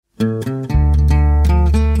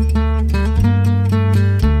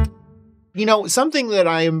something that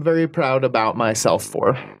I am very proud about myself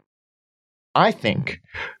for, I think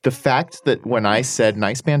the fact that when I said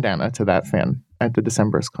nice bandana to that fan at the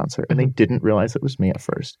Decemberist concert and they didn't realize it was me at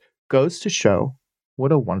first goes to show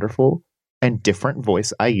what a wonderful and different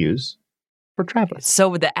voice I use for Travis. So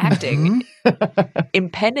with the acting,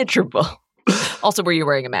 impenetrable. Also, were you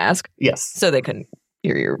wearing a mask? Yes. So they couldn't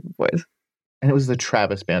hear your voice. And it was the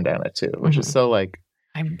Travis bandana too, which is so like...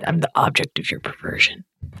 I'm the object of your perversion.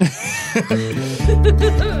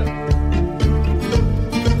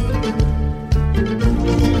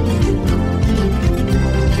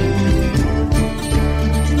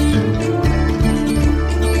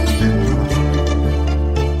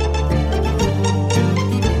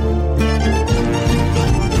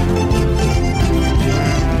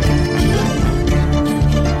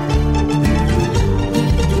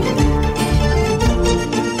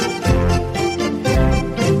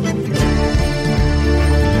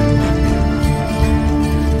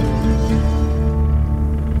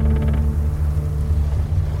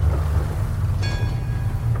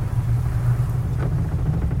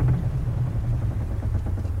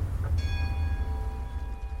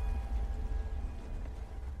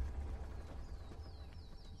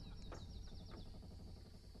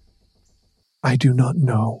 I do not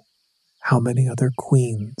know how many other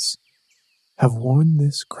queens have worn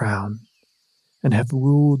this crown and have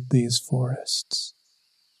ruled these forests,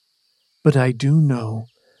 but I do know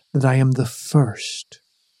that I am the first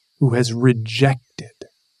who has rejected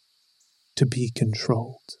to be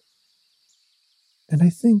controlled. And I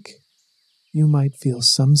think you might feel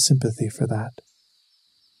some sympathy for that.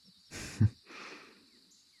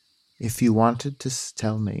 If you wanted to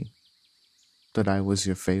tell me that I was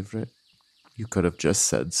your favorite, you could have just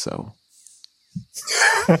said so.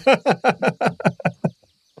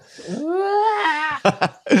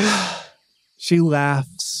 She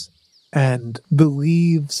laughs, and the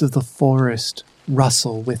leaves of the forest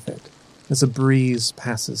rustle with it as a breeze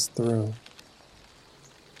passes through.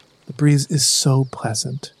 The breeze is so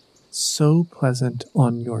pleasant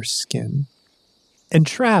on your skin. And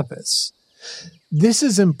Travis, this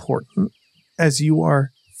is important as you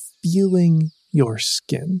are feeling your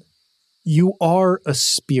skin. You are a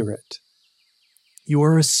spirit. You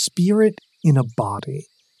are a spirit in a body.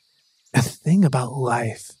 And the thing about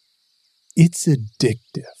life, it's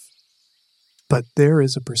addictive. But there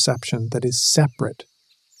is a perception that is separate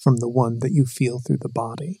from the one that you feel through the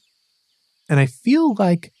body. And I feel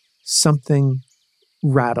like something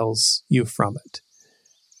rattles you from it.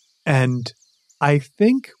 And I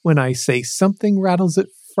think when I say something rattles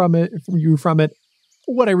you from it,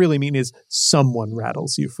 what I really mean is someone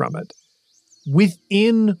rattles you from it.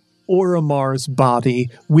 Within Oromar's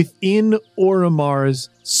body, within Oromar's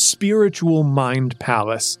spiritual mind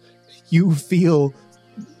palace, you feel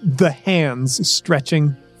the hands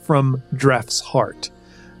stretching from Dref's heart.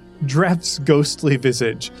 Dref's ghostly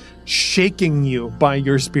visage shaking you by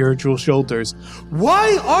your spiritual shoulders.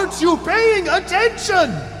 Why aren't you paying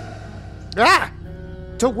attention?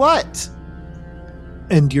 To what?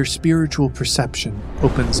 And your spiritual perception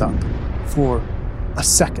opens up for a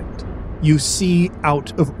second. You see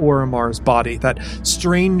out of Oromar's body that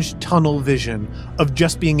strange tunnel vision of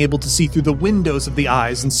just being able to see through the windows of the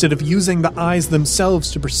eyes instead of using the eyes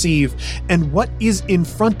themselves to perceive. And what is in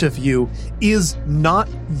front of you is not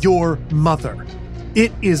your mother.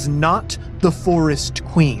 It is not the Forest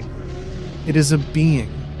Queen. It is a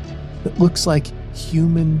being that looks like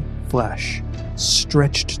human flesh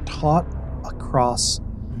stretched taut across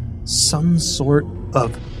some sort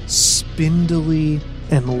of spindly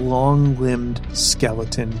and long-limbed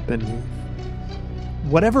skeleton beneath.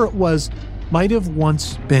 Whatever it was might have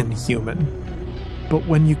once been human, but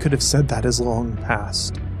when you could have said that is long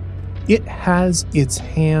past. It has its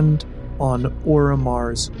hand on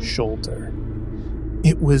Oromar's shoulder.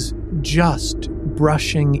 It was just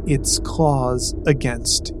brushing its claws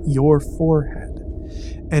against your forehead,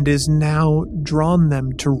 and is now drawn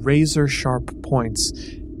them to razor-sharp points,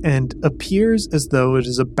 and appears as though it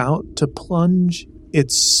is about to plunge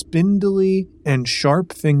its spindly and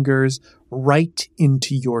sharp fingers right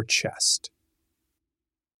into your chest.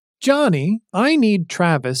 Johnny, I need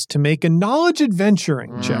Travis to make a knowledge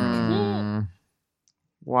adventuring check.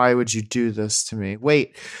 Why would you do this to me?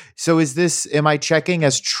 Wait, so am I checking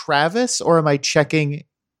as Travis or am I checking?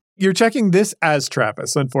 You're checking this as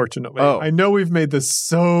Travis, unfortunately. Oh. I know we've made this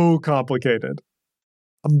so complicated.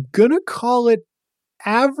 I'm gonna call it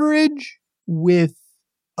average with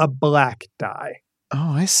a black die.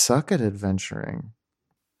 Oh, I suck at adventuring.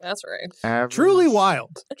 That's right. Average. Truly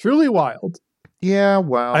wild. Truly wild. Yeah,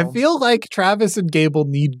 well. I feel like Travis and Gable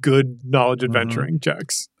need good knowledge adventuring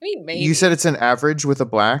checks. I mean, maybe. You said it's an average with a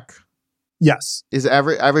black? Yes. Is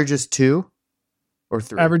average is 2 or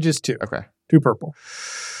 3? Average is 2. Okay. 2 purple.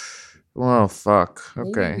 Well, fuck. Maybe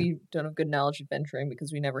Okay. we don't have good knowledge adventuring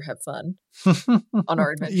because we never have fun on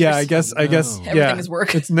our adventures. Yeah, I guess. Everything Yeah. is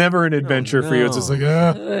work. It's never an adventure for you. It's just like,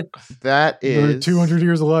 That is 200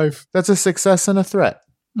 years of life. That's a success and a threat.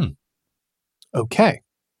 Okay.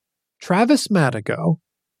 Travis Madigo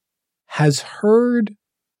has heard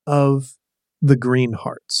of the Green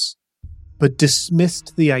Hearts, but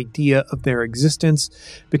dismissed the idea of their existence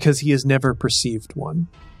because he has never perceived one.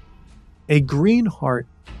 A Green Heart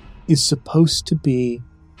is supposed to be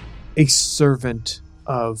a servant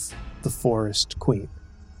of the Forest Queen.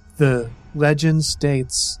 The legend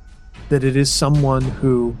states that it is someone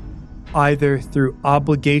who, either through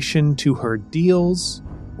obligation to her deals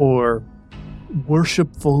or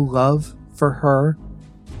worshipful love for her,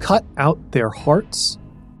 cut out their hearts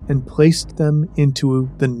and placed them into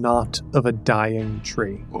the knot of a dying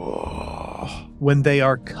tree. When they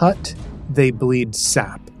are cut, they bleed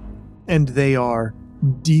sap, and they are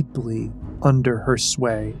deeply under her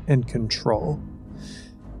sway and control.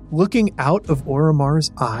 Looking out of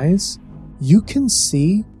Oromar's eyes, you can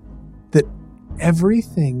see that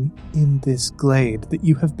everything in this glade that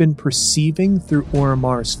you have been perceiving through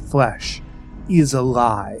Oromar's flesh is a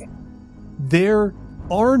lie. There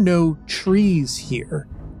are no trees here.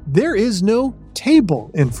 There is no table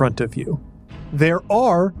in front of you. There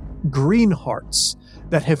are green hearts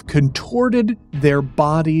that have contorted their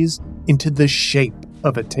bodies into the shape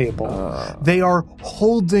of a table. They are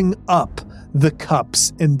holding up the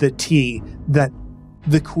cups and the tea that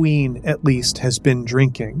the queen, at least, has been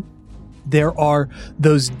drinking. There are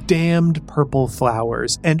those damned purple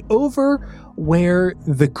flowers, and over where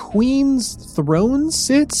the queen's throne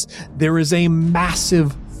sits, there is a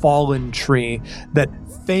massive fallen tree that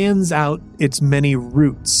fans out its many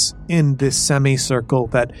roots in this semicircle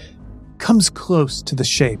that comes close to the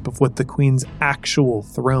shape of what the queen's actual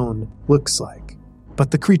throne looks like.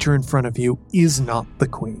 But the creature in front of you is not the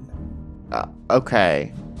queen.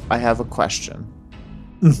 Okay, I have a question.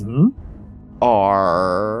 Mm-hmm.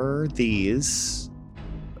 Are these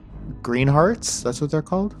green hearts? That's what they're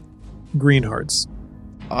called? Green hearts.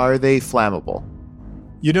 Are they flammable?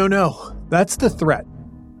 You don't know. That's the threat.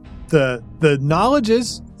 The knowledge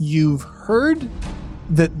is you've heard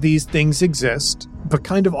that these things exist, but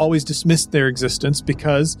kind of always dismissed their existence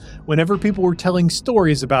because whenever people were telling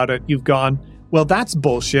stories about it, you've gone, well, that's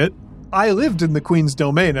bullshit. I lived in the Queen's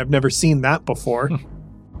domain. I've never seen that before.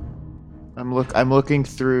 I'm looking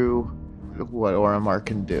through what Oromar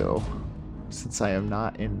can do, since I am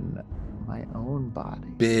not in my own body.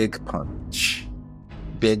 Big punch.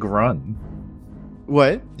 Big run.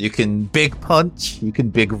 What? You can big punch. You can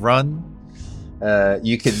big run.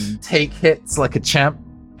 You can take hits like a champ.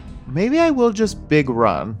 Maybe I will just big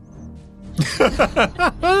run.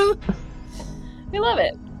 We love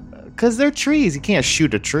it. Because they're trees. You can't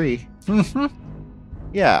shoot a tree.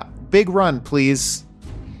 Yeah, big run, please.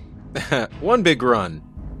 One big run.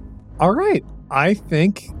 All right. I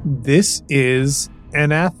think this is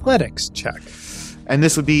an athletics check. And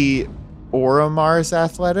this would be Oromar's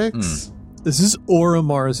athletics? This is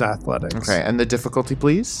Oromar's athletics. Okay, and the difficulty,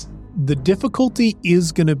 please? The difficulty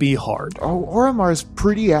is going to be hard. Oh, Oromar's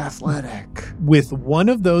pretty athletic. With one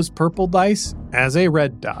of those purple dice as a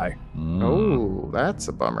red die. Oh, that's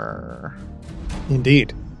a bummer.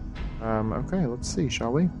 Indeed. Okay, let's see,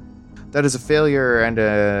 shall we? That is a failure and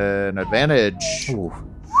an advantage. Ooh.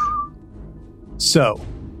 So,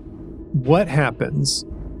 what happens?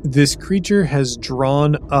 This creature has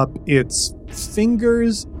drawn up its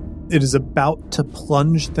fingers. It is about to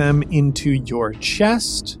plunge them into your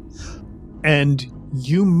chest, and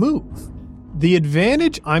you move. The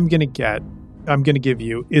advantage I'm going to give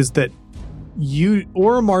you is that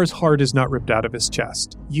Oromar's heart is not ripped out of his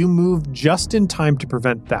chest. You move just in time to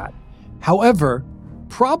prevent that. However,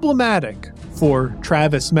 problematic for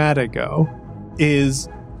Travis Madigo is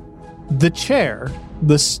the chair,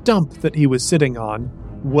 the stump that he was sitting on,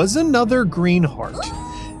 was another green heart.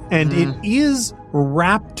 And it is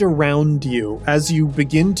wrapped around you as you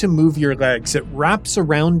begin to move your legs. It wraps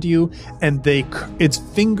around you, and its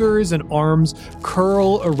fingers and arms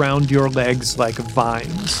curl around your legs like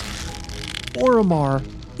vines. Oromar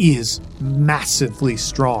is massively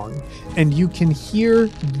strong, and you can hear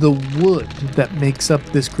the wood that makes up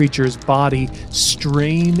this creature's body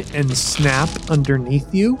strain and snap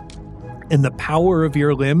underneath you, and the power of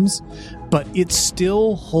your limbs, but it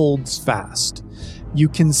still holds fast. You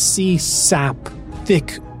can see sap,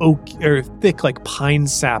 thick oak, or thick like pine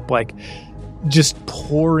sap, like just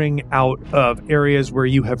pouring out of areas where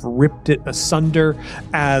you have ripped it asunder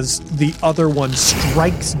as the other one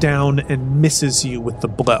strikes down and misses you with the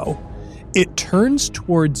blow. It turns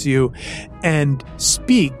towards you and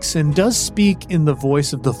speaks, and does speak in the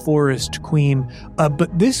voice of the Forest Queen,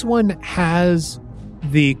 but this one has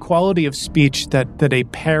the quality of speech that a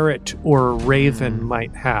parrot or a raven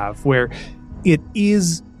might have, where it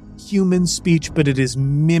is human speech, but it is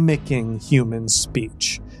mimicking human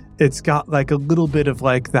speech. It's got like a little bit of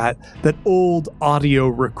like that old audio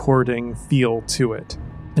recording feel to it.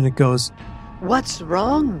 And it goes, "What's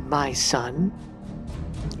wrong, my son?"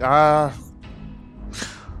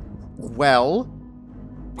 Well,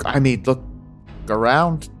 I mean, look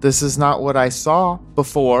around. This is not what I saw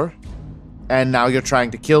before. And now you're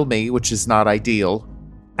trying to kill me, which is not ideal.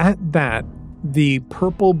 At that, the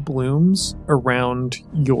purple blooms around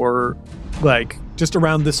your, like, just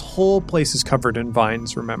around this whole place is covered in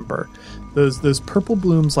vines, remember. Those purple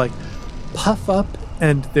blooms, like, puff up,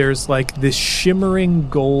 and there's, like, this shimmering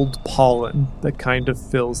gold pollen that kind of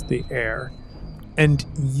fills the air. And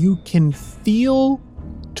you can feel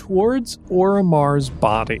towards Oromar's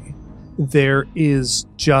body, there is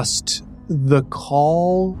just the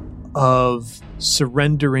call of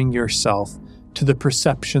surrendering yourself to the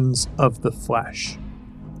perceptions of the flesh.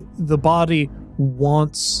 The body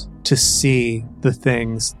wants to see the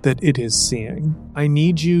things that it is seeing. I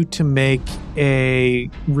need you to make a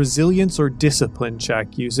resilience or discipline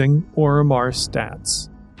check using Oromar's stats.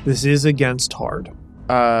 This is against hard.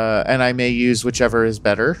 And I may use whichever is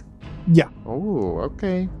better. Yeah. Oh,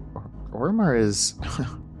 okay. Ormar is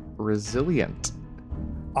resilient.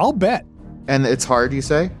 I'll bet. And it's hard, you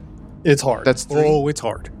say? It's hard. That's 3? Oh, it's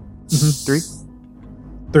hard. 3?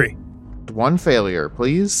 3. 1 failure,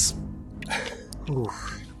 please.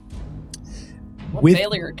 One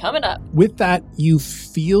failure coming up. With that, you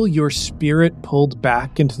feel your spirit pulled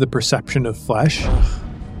back into the perception of flesh.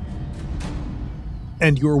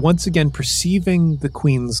 And you're once again perceiving the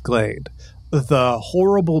Queen's Glade. The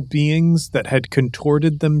horrible beings that had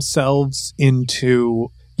contorted themselves into,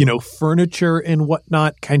 furniture and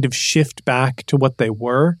whatnot kind of shift back to what they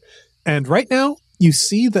were. And right now, you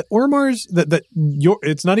see that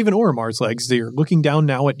it's not even Oromar's legs. You're looking down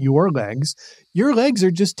now at your legs. Your legs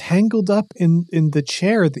are just tangled up in the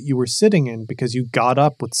chair that you were sitting in because you got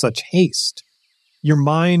up with such haste. Your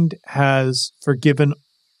mind has forgiven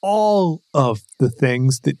all of the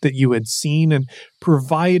things that you had seen and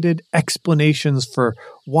provided explanations for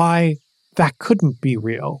why that couldn't be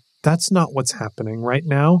real. That's not what's happening right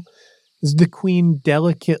now. As the Queen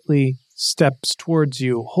delicately steps towards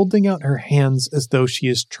you, holding out her hands as though she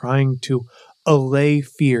is trying to allay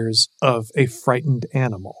fears of a frightened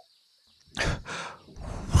animal.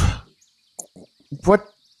 What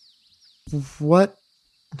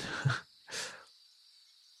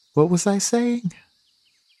was I saying?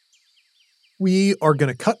 We are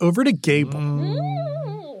going to cut over to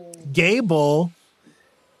Gable. Gable,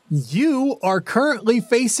 you are currently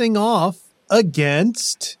facing off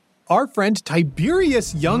against our friend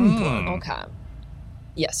Tiberius Youngblood. Okay.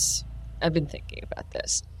 Yes. I've been thinking about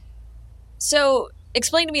this. So,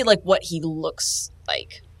 explain to me, what he looks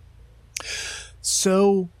like.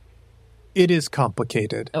 So, it is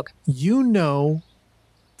complicated. Okay. You know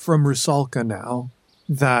from Rusalka now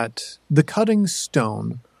that the cutting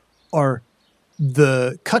stone are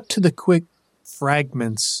the cut to the quick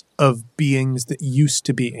fragments of beings that used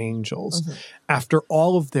to be angels. Mm-hmm. After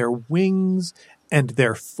all of their wings and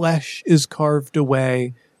their flesh is carved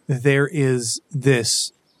away, there is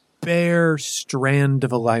this bare strand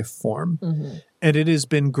of a life form. Mm-hmm. And it has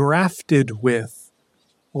been grafted with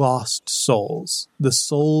lost souls, the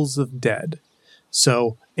souls of dead.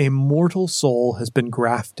 So a mortal soul has been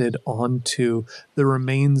grafted onto the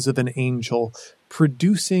remains of an angel,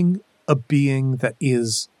 producing a being that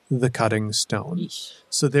is the cutting stone. Eesh.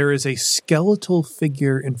 So there is a skeletal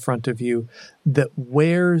figure in front of you that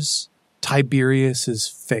wears Tiberius's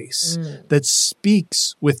face, that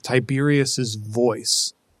speaks with Tiberius's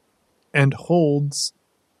voice, and holds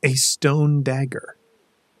a stone dagger.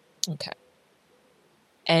 Okay.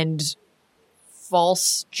 And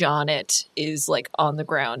false Jonet is on the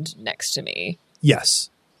ground next to me. Yes.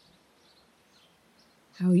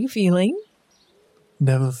 How are you feeling?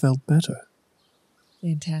 Never felt better.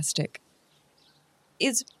 Fantastic.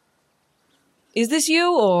 Is this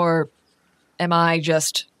you, or am I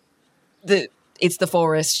just it's the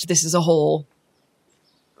forest, this is a hole?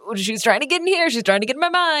 She's trying to get in here, she's trying to get in my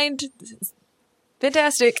mind.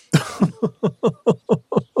 Fantastic.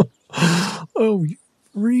 Oh, you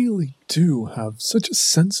really do have such a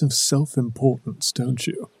sense of self-importance, don't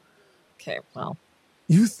you? Okay, well.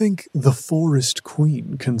 You think the Forest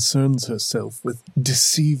Queen concerns herself with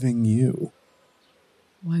deceiving you?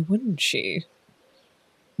 Why wouldn't she?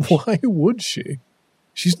 Why would she?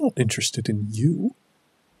 She's not interested in you.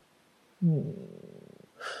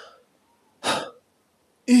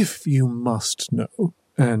 If you must know,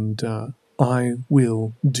 and I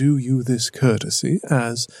will do you this courtesy,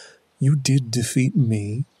 as you did defeat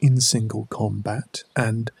me in single combat,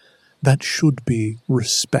 and that should be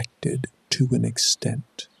respected to an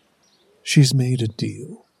extent. She's made a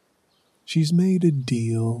deal. She's made a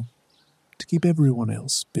deal to keep everyone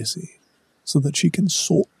else busy, so that she can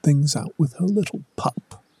sort things out with her little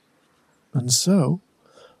pup. And so,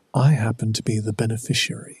 I happen to be the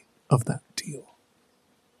beneficiary of that deal.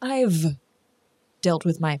 I've dealt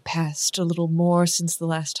with my past a little more since the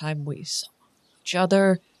last time we saw each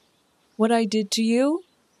other. What I did to you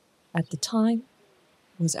at the time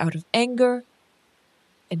was out of anger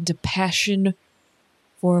and a passion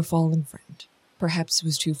for a fallen friend. Perhaps it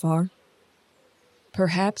was too far.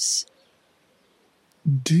 Perhaps.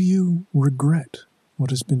 Do you regret what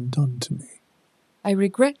has been done to me? I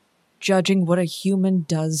regret judging what a human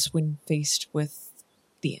does when faced with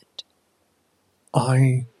the end.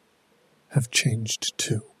 I have changed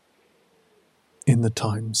too, in the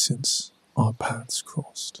time since our paths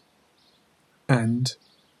crossed. And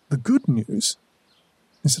the good news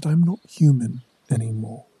is that I'm not human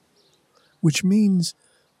anymore, which means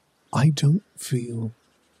I don't feel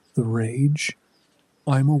the rage.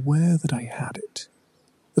 I'm aware that I had it,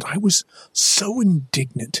 that I was so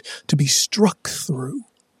indignant to be struck through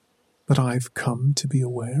that I've come to be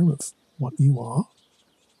aware of what you are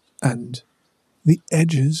and the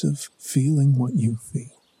edges of feeling what you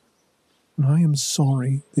feel. And I am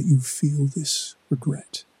sorry that you feel this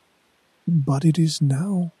regret, but it is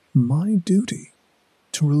now my duty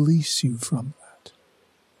to release you from that.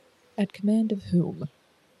 At command of whom?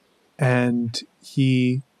 And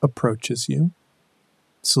he approaches you,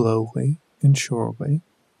 slowly and surely.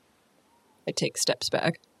 I take steps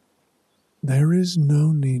back. There is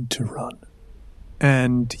no need to run.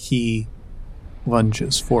 And he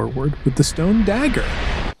lunges forward with the stone dagger.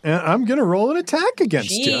 And I'm going to roll an attack against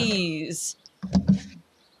you. Jeez.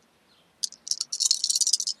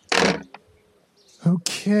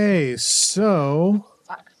 Okay, so...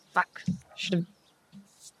 Fuck. Should have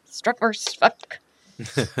struck first. Fuck.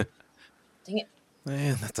 Dang it.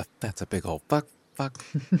 Man, that's a big old fuck. Fuck.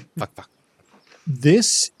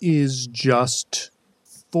 This is just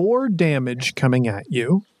 4 damage coming at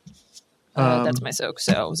you. That's my soak,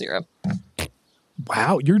 so 0.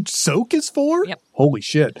 Wow, your soak is 4? Yep. Holy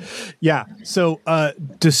shit. Yeah, so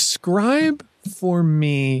describe for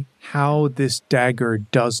me how this dagger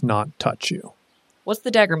does not touch you. What's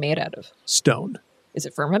the dagger made out of? Stone. Is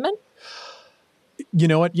it firmament? You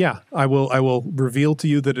know what? Yeah, I will reveal to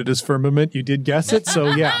you that it is firmament. You did guess it, so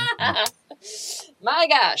yeah. My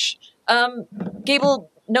gosh.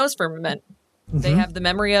 Gable knows firmament. They have the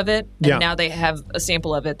memory of it, and now they have a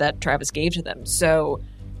sample of it that Travis gave to them. So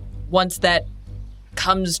once that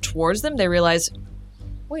comes towards them, they realize,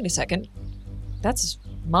 wait a second, that's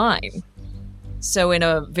mine. So in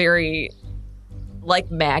a very, like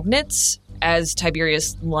magnets, as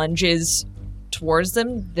Tiberius lunges towards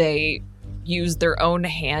them, they use their own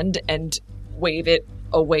hand and wave it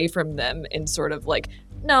away from them in sort of like,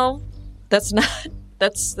 no, that's not,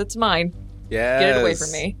 that's mine. Yeah. Get it away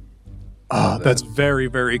from me. Ah, that's very,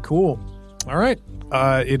 very cool. All right.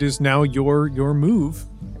 It is now your move.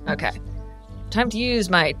 Okay. Time to use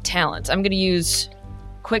my talents. I'm going to use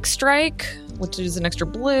Quick Strike, which is an extra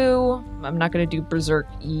blue. I'm not going to do Berserk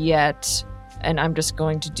yet. And I'm just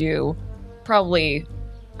going to do probably...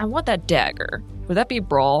 I want that dagger. Would that be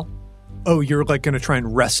Brawl? Oh, you're like going to try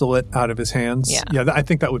and wrestle it out of his hands? Yeah. Yeah, I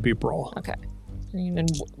think that would be Brawl. Okay. Green and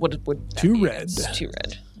what would that 2 be? red. It's 2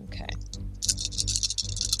 red. Okay.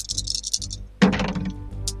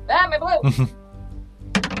 Ah, my blue!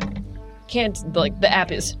 Can't, like, the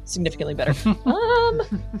app is significantly better.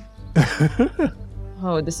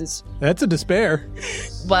 Oh, this is... That's a despair.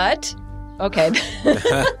 What? Okay.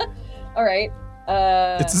 All right.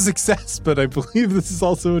 It's a success, but I believe this is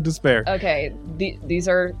also a despair. Okay. These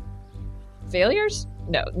are failures?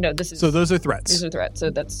 No, this is... So those are threats. These are threats. So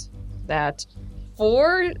that's that.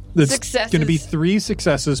 4 It's successes. going to be 3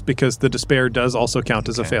 successes because the despair does also count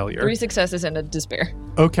as a failure. 3 successes and a despair.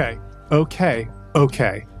 Okay.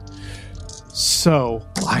 So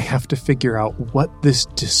I have to figure out what this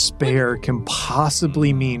despair can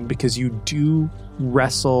possibly mean, because you do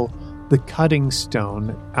wrestle the cutting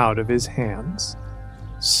stone out of his hands.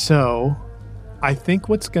 So I think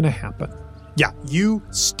what's going to happen. Yeah, you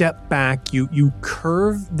step back, you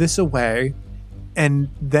curve this away, And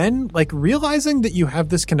then, like, realizing that you have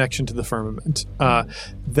this connection to the firmament,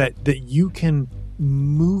 that you can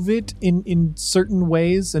move it in certain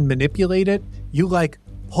ways and manipulate it, you, like,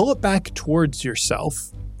 pull it back towards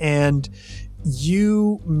yourself, and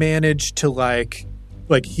you manage to, like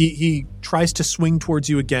he tries to swing towards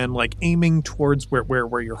you again, like aiming towards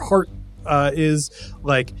where your heart is.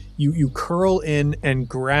 Like you curl in and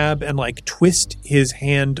grab and like twist his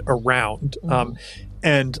hand around,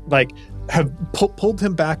 and like have pulled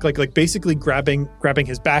him back, like basically grabbing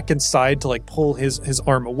his back and side to like pull his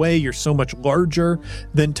arm away. You're so much larger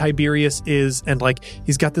than Tiberius is, and like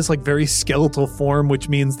he's got this like very skeletal form, which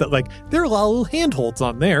means that like there are a lot of little handholds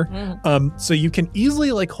on there. So you can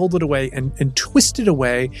easily like hold it away and twist it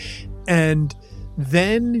away, and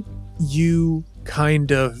then you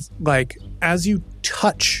kind of like, as you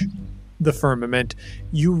touch the firmament,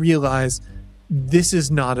 you realize this is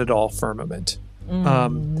not at all firmament.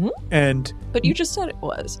 But you just said it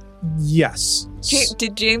was. Yes.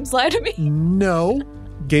 Did James lie to me? No.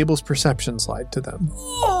 Gable's perceptions lied to them.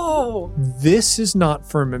 Oh! This is not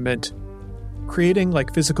firmament. Creating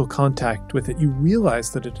like physical contact with it, you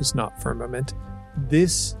realize that it is not firmament.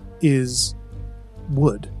 This is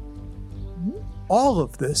wood. All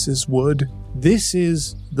of this is wood. This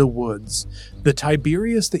is the woods. The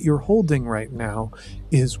Tiberius that you're holding right now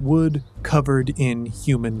is wood covered in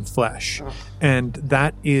human flesh. And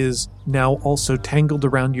that is now also tangled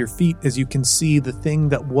around your feet, as you can see the thing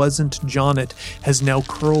that wasn't Jonnet has now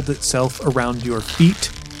curled itself around your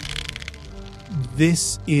feet.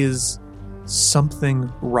 This is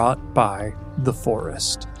something wrought by the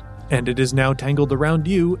forest. And it is now tangled around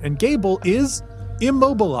you, and Gable is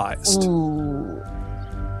immobilized. Ooh.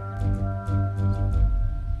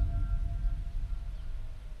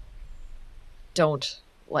 Don't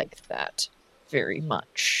like that very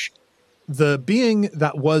much. The being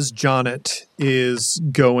that was Jonnet is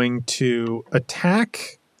going to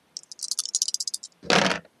attack.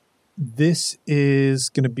 This is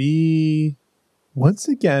going to be, once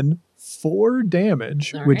again, 4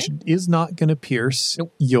 damage, which is not going to pierce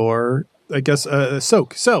your, I guess,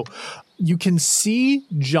 soak. So you can see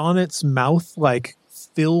Jonnet's mouth like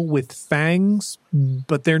fill with fangs,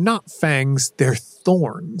 but they're not fangs, they're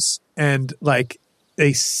thorns. And like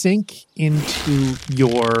they sink into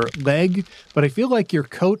your leg, but I feel like your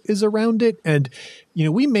coat is around it. And, you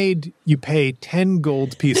know, we made you pay 10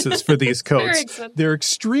 gold pieces for these coats. They're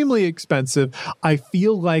extremely expensive. I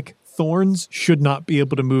feel like thorns should not be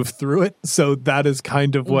able to move through it. So that is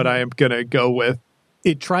kind of what I am going to go with.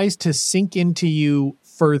 It tries to sink into you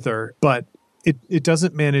further, but it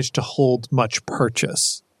doesn't manage to hold much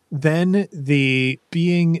purchase. Then the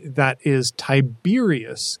being that is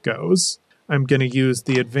Tiberius goes. I'm going to use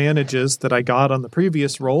the advantages that I got on the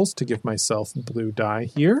previous rolls to give myself blue die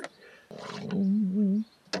here.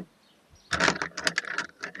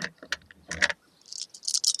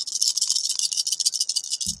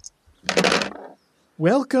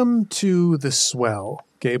 Welcome to the swell,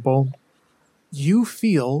 Gable. You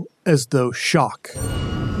feel as though shock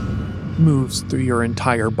moves through your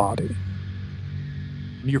entire body.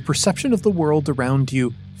 Your perception of the world around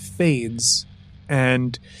you fades,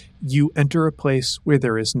 and you enter a place where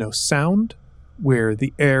there is no sound, where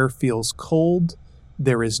the air feels cold,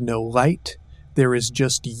 there is no light, there is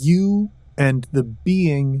just you and the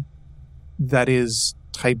being that is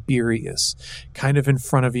Tiberius, kind of in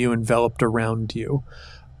front of you, enveloped around you.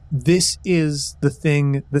 This is the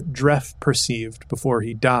thing that Dref perceived before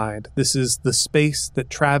he died. This is the space that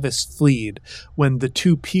Travis fled when the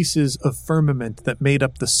 2 pieces of firmament that made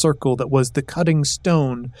up the circle that was the cutting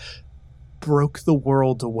stone broke the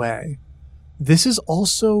world away. This is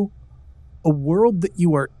also a world that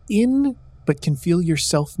you are in, but can feel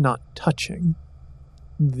yourself not touching.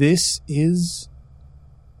 This is...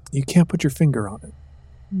 you can't put your finger on it.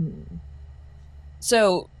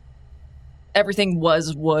 So everything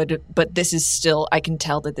was wood, but this is still, I can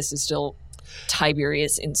tell that this is still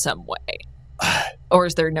Tiberius in some way. Or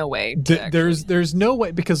is there no way? There's no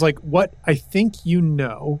way, because like what I think you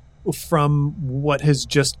know from what has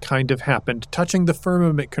just kind of happened, touching the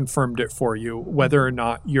firmament confirmed it for you. Whether or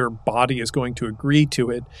not your body is going to agree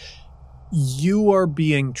to it, you are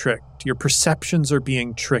being tricked. Your perceptions are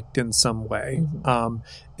being tricked in some way,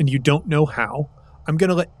 and you don't know how. I'm going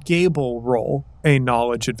to let Gable roll a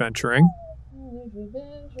knowledge adventuring.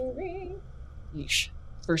 Yeesh.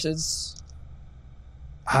 Versus?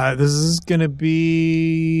 This is going to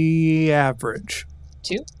be average.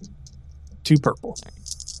 2? 2 purple.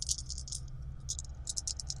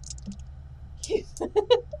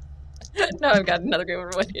 No, I've got another good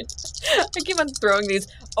one. I keep on throwing these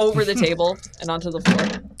over the table and onto the floor.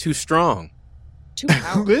 Too strong. Too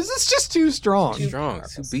powerful. Liz is just too strong. Strong,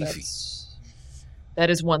 too beefy.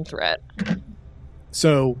 That is one threat.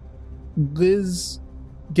 So,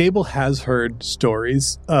 Gable has heard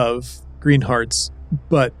stories of greenhearts,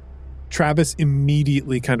 but Travis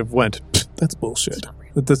immediately kind of went, "That's bullshit.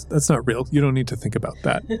 That's not real. You don't need to think about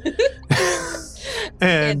that."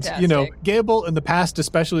 And, Fantastic. Gable in the past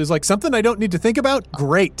especially is like, something I don't need to think about?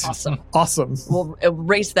 Great. Awesome. We'll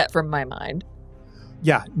erase that from my mind.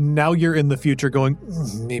 Yeah, now you're in the future going,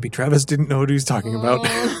 maybe Travis didn't know what he was talking about.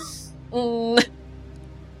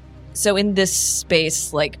 So in this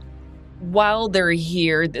space, like, while they're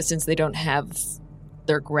here, since they don't have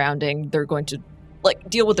their grounding, they're going to, like,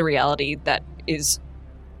 deal with the reality that is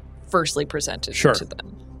firstly presented to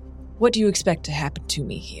them. What do you expect to happen to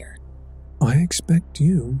me here? I expect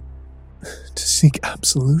you to seek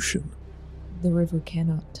absolution. The river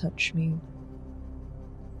cannot touch me.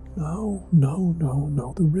 No.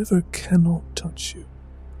 The river cannot touch you.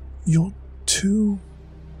 You're too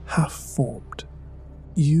half-formed.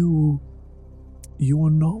 You are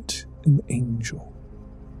not an angel.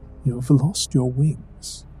 You have lost your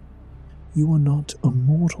wings. You are not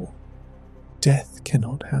immortal. Death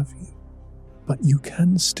cannot have you. But you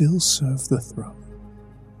can still serve the throne.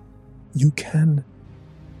 You can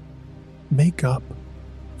make up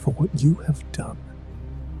for what you have done.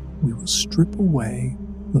 We will strip away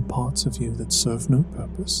the parts of you that serve no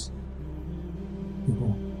purpose. We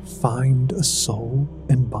will find a soul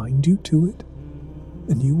and bind you to it,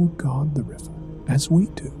 and you will guard the river as we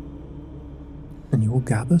do. And you will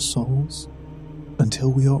gather souls until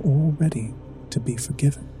we are all ready to be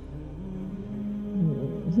forgiven.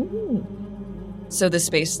 So the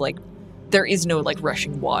space, like, there is no, like,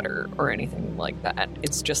 rushing water or anything like that.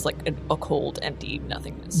 It's just, like, a cold, empty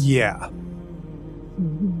nothingness. Yeah.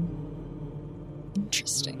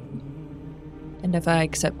 Interesting. And if I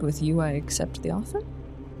accept with you, I accept the offer?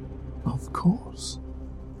 Of course.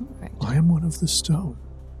 All right. I am one of the stone.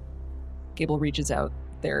 Gable reaches out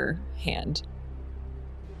their hand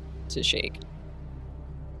to shake.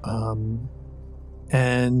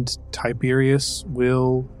 And Tiberius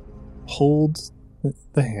will hold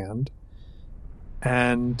the hand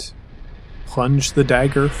and plunge the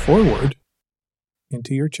dagger forward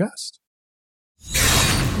into your chest.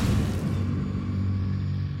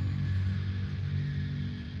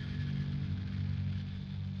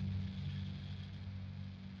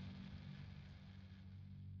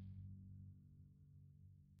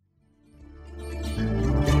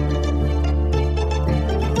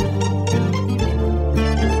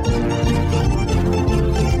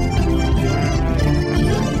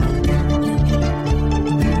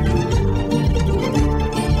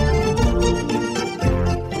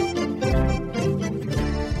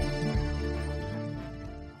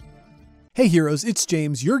 Hey heroes, it's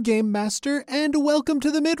James, your game master, and welcome to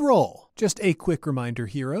the mid-roll. Just a quick reminder,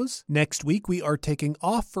 heroes. Next week we are taking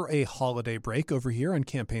off for a holiday break over here on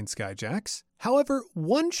Campaign Skyjacks. However,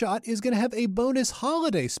 One Shot is going to have a bonus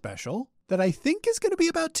holiday special that I think is going to be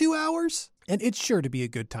about 2 hours. And it's sure to be a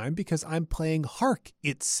good time because I'm playing Hark,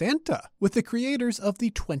 It's Santa with the creators of the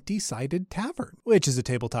 20-Sided Tavern, which is a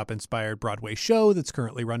tabletop-inspired Broadway show that's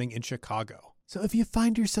currently running in Chicago. So if you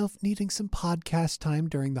find yourself needing some podcast time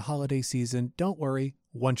during the holiday season, don't worry,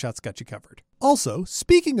 One Shot's got you covered. Also,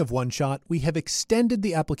 speaking of One Shot, we have extended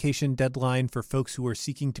the application deadline for folks who are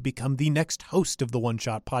seeking to become the next host of the One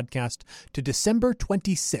Shot podcast to December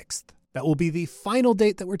 26th. That will be the final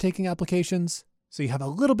date that we're taking applications, so you have a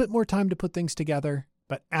little bit more time to put things together.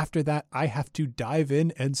 But after that, I have to dive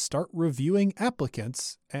in and start reviewing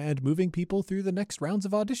applicants and moving people through the next rounds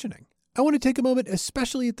of auditioning. I want to take a moment,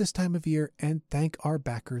 especially at this time of year, and thank our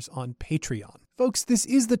backers on Patreon. Folks, this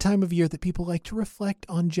is the time of year that people like to reflect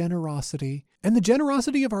on generosity, and the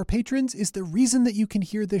generosity of our patrons is the reason that you can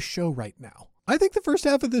hear this show right now. I think the first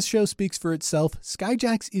half of this show speaks for itself.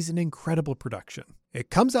 Skyjacks is an incredible production. It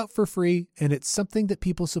comes out for free, and it's something that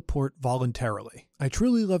people support voluntarily. I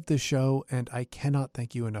truly love this show, and I cannot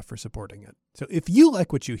thank you enough for supporting it. So if you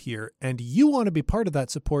like what you hear and you want to be part of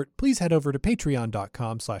that support, please head over to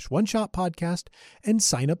patreon.com/oneshotpodcast and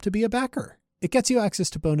sign up to be a backer. It gets you access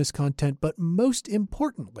to bonus content, but most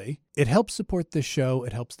importantly, it helps support this show.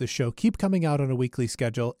 It helps the show keep coming out on a weekly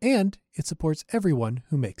schedule, and it supports everyone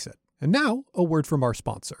who makes it. And now, a word from our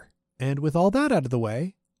sponsor. And with all that out of the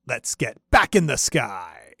way, let's get back in the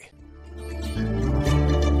sky.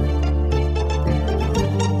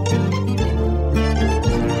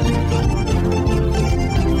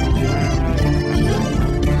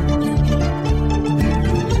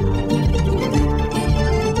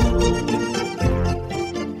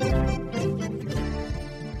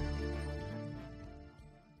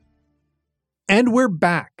 And we're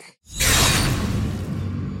back.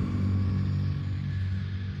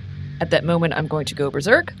 At that moment, I'm going to go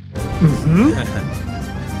berserk.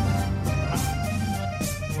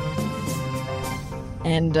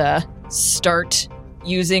 And start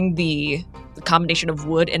using the combination of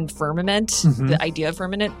wood and firmament, the idea of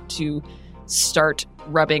firmament, to start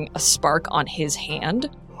rubbing a spark on his hand.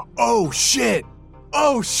 Oh, shit.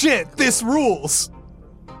 This rules.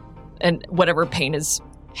 And whatever pain is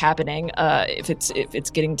happening, if it's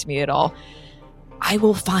getting to me at all, I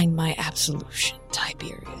will find my absolution,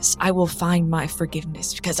 Tiberius. I will find my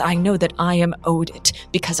forgiveness because I know that I am owed it.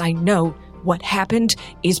 Because I know what happened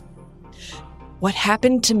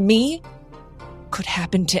to me could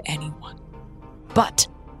happen to anyone. But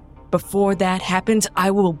before that happens,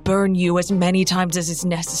 I will burn you as many times as is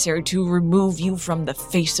necessary to remove you from the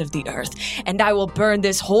face of the earth. And I will burn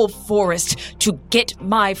this whole forest to get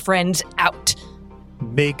my friends out.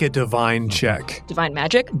 Make a divine check. Divine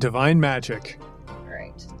magic? Divine magic. All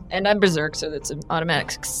right. And I'm berserk, so that's an automatic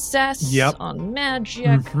success on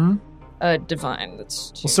magic. Divine, that's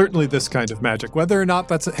 2. Well, certainly this kind of magic. Whether or not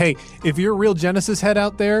that's... Hey, if you're a real Genesis head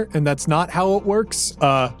out there and that's not how it works,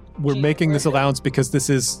 we're making this allowance because this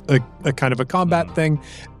is a kind of a combat thing,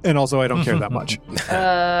 and also I don't care that much.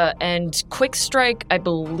 And quick strike, I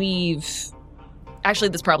believe... Actually,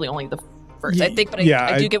 that's probably only the first, I think, but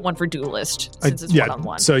I do get one for duelist, since it's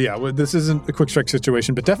one-on-one. So this isn't a quick strike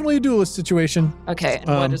situation, but definitely a duelist situation. Okay, and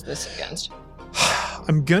what is this against?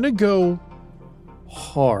 I'm gonna go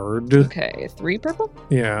hard. Okay, 3 purple?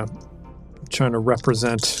 Yeah. I'm trying to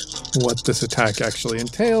represent what this attack actually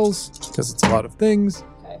entails, because it's a lot of things.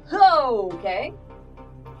 Okay.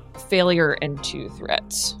 Failure and 2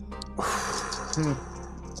 threats.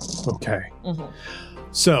 Okay.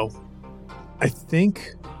 So, I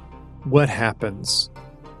think what happens,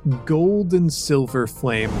 gold and silver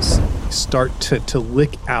flames start to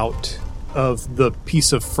lick out of the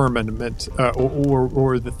piece of firmament,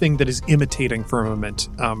 or the thing that is imitating firmament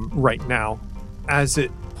right now. As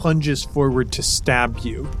it plunges forward to stab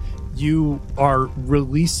you, you are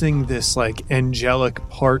releasing this like angelic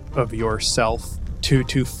part of yourself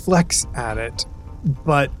to flex at it,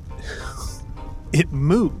 but it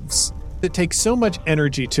moves. It takes so much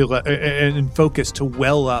energy and focus to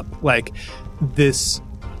well up like this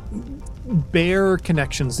bare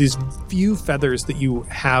connections, these few feathers that you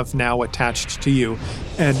have now attached to you,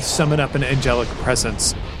 and summon up an angelic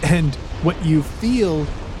presence. And what you feel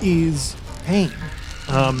is pain,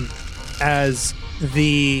 as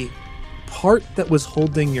the part that was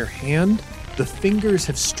holding your hand, the fingers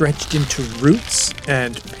have stretched into roots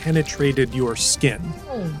and penetrated your skin.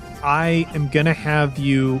 I am going to have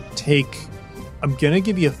you I'm going to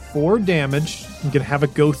give you 4 damage. I'm going to have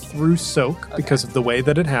it go through soak because of the way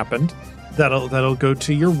that it happened. That'll go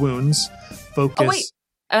to your wounds. Focus. Oh, wait.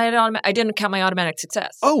 I didn't count my automatic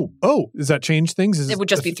success. Oh, does that change things? It would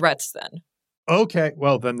just be threats then. Okay,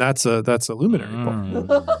 well then that's a luminary point.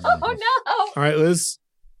 Oh no! All right, Liz.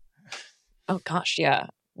 Oh gosh, yeah.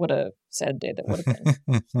 What a sad day that would have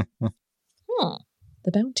been.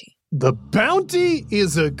 The bounty. The bounty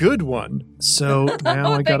is a good one. So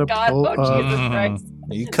now I gotta pull up. Jesus Christ.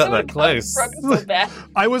 You cut that close. So bad.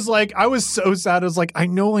 I was so sad. I was like, I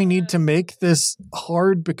know I need to make this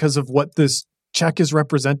hard because of what this check is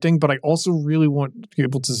representing, but I also really want to be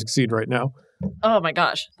able to succeed right now. Oh my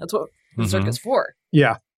gosh, that's what Berserk is for.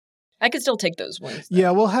 Yeah. I could still take those wounds. Though.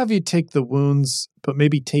 Yeah, we'll have you take the wounds, but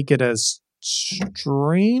maybe take it as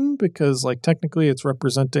strain because, like, technically it's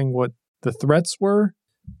representing what the threats were.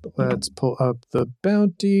 But let's pull up the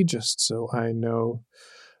bounty just so I know.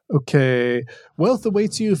 Okay. Wealth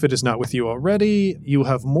awaits you if it is not with you already. You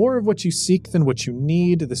have more of what you seek than what you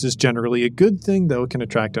need. This is generally a good thing, though it can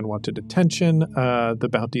attract unwanted attention. The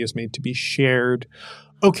bounty is made to be shared.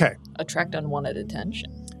 Okay. Attract unwanted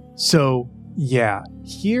attention. So, yeah.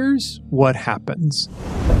 Here's what happens.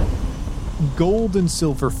 Gold and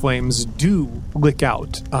silver flames do lick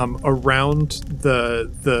out around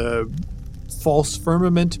the false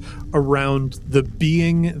firmament, around the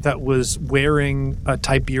being that was wearing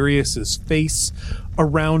Tiberius's face,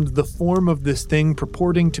 around the form of this thing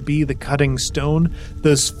purporting to be the cutting stone.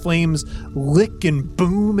 Those flames lick and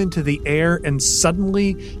boom into the air, and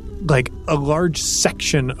suddenly, like, a large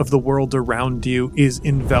section of the world around you is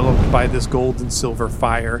enveloped by this gold and silver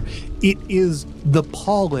fire. It is the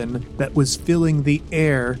pollen that was filling the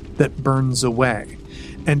air that burns away.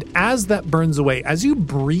 And as that burns away, as you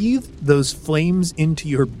breathe those flames into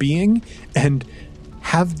your being and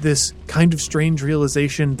have this kind of strange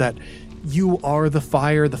realization that You are the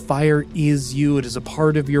fire. The fire is you. It is a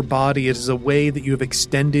part of your body. It is a way that you have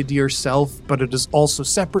extended yourself, but it is also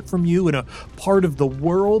separate from you and a part of the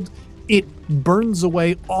world. It burns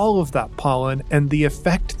away all of that pollen, and the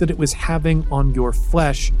effect that it was having on your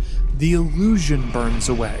flesh, the illusion burns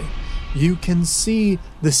away. You can see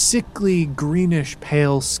the sickly, greenish,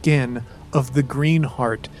 pale skin of the green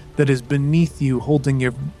heart that is beneath you, holding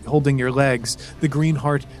your legs, the green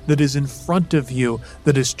heart that is in front of you,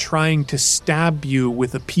 that is trying to stab you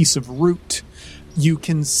with a piece of root. You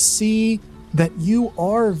can see that you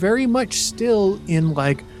are very much still in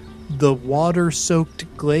like the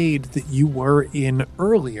water-soaked glade that you were in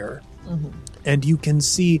earlier. Mm-hmm. And you can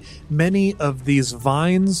see many of these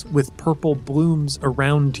vines with purple blooms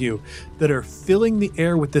around you that are filling the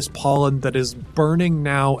air with this pollen that is burning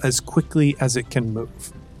now as quickly as it can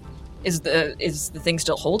move. Is the thing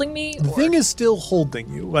still holding me? The thing is still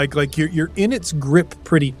holding you. Like you're in its grip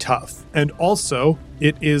pretty tough. And also,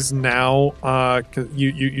 it is now,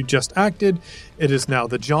 you just acted, it is now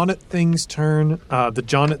the Jonnet thing's turn. The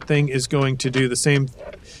Jonnet thing is going to do the same.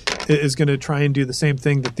 It is going to try and do the same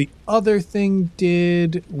thing that the other thing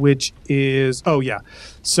did, which is,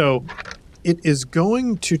 so it is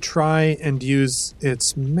going to try and use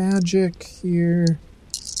its magic here.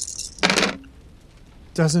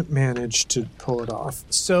 Doesn't manage to pull it off.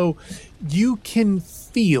 So you can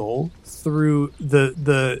feel through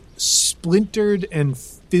the splintered and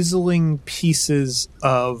fizzling pieces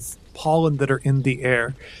of pollen that are in the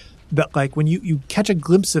air that, like, when you catch a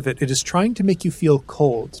glimpse of it, it is trying to make you feel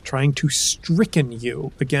cold, trying to stricken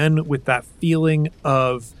you, again, with that feeling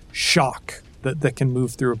of shock that can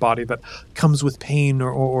move through a body that comes with pain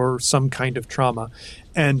or some kind of trauma.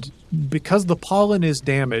 And because the pollen is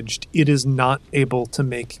damaged, it is not able to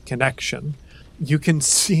make connection. You can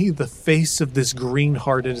see the face of this green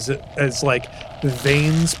heart as like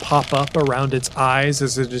veins pop up around its eyes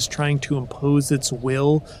as it is trying to impose its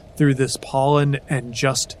will through this pollen and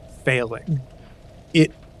just failing.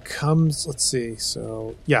 It comes,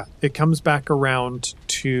 it comes back around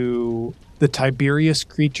to the Tiberius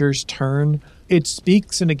creature's turn. It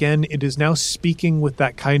speaks, and again, it is now speaking with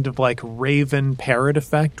that kind of like raven parrot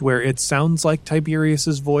effect where it sounds like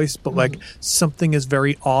Tiberius's voice, but like something is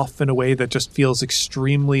very off in a way that just feels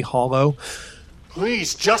extremely hollow.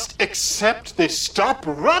 Please just accept this. Stop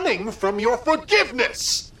running from your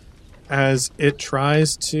forgiveness. As it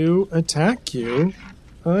tries to attack you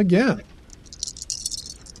again.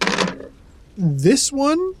 This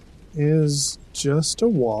one is just a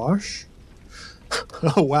wash.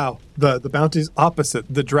 Oh, wow. The bounty's opposite,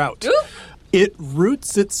 the drought. Ooh. It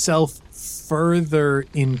roots itself further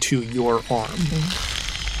into your arm.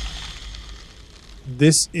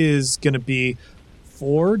 This is going to be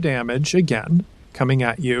 4 damage again, coming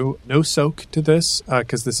at you. No soak to this,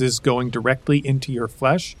 because this is going directly into your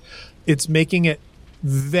flesh. It's making it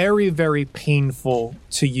very, very painful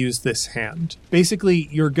to use this hand. Basically,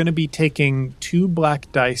 you're going to be taking 2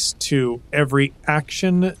 black dice to every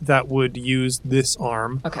action that would use this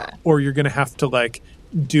arm. Okay. Or you're going to have to, like,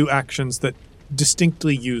 do actions that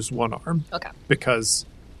distinctly use one arm. Okay. Because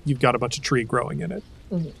you've got a bunch of tree growing in it.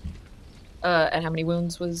 Mm-hmm. And how many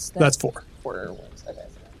wounds was that? That's 4. 4 wounds. Okay.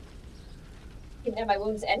 And my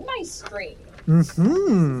wounds and my strain.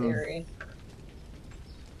 Mm-hmm.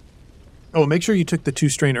 Oh, make sure you took the 2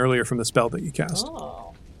 strain earlier from the spell that you cast.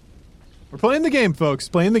 Oh. We're playing the game, folks.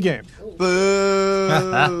 Playing the game. Boo!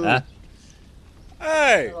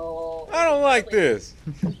 Hey! I don't like this.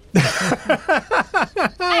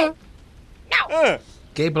 Hey! No!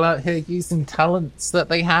 Gable out here using talents that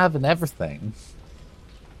they have and everything.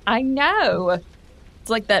 I know. It's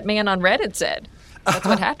like that man on Reddit said. That's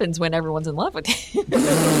what happens when everyone's in love with you.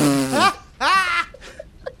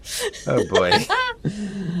 Oh, boy.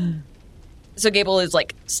 So Gable is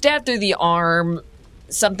like stabbed through the arm.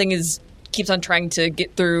 Something keeps on trying to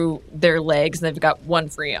get through their legs, and they've got 1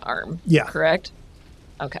 free arm. Yeah. Correct?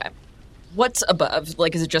 Okay. What's above?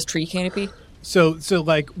 Like, is it just tree canopy? So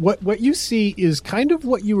like what you see is kind of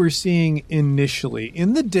what you were seeing initially.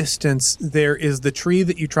 In the distance, there is the tree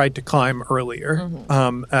that you tried to climb earlier,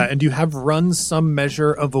 and you have run some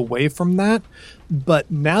measure of away from that.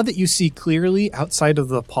 But now that you see clearly outside of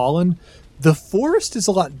the pollen, the forest is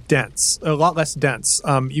a lot less dense.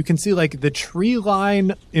 You can see like the tree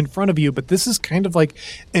line in front of you, but this is kind of like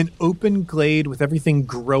an open glade with everything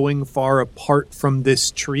growing far apart from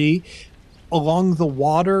this tree. Along the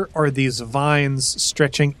water are these vines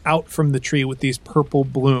stretching out from the tree with these purple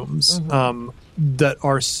blooms that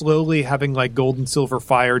are slowly having like gold and silver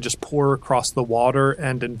fire just pour across the water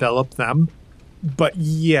and envelop them. But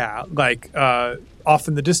yeah, like off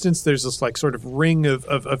in the distance, there's this like sort of ring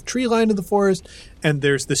of tree line in the forest, and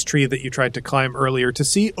there's this tree that you tried to climb earlier to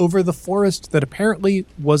see over the forest that apparently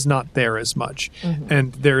was not there as much.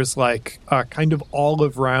 And there's like kind of all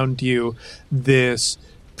around you this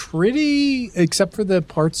pretty, except for the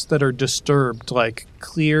parts that are disturbed, like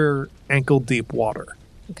clear ankle-deep water.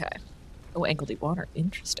 Okay. Oh, ankle-deep water.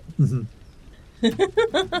 Interesting.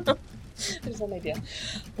 There's no idea.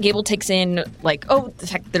 Gable takes in, like, oh, the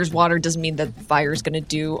fact that there's water doesn't mean that fire's going to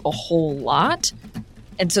do a whole lot.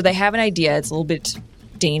 And so they have an idea. It's a little bit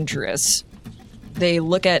dangerous. They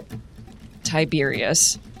look at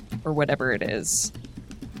Tiberius, or whatever it is,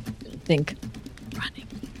 and think, running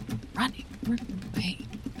away.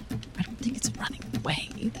 I don't think it's running away.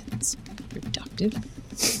 That's reductive.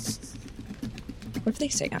 What if they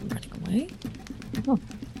say I'm running away? Oh.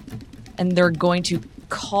 And they're going to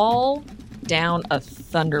call down a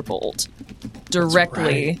thunderbolt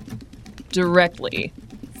directly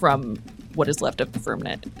from what is left of the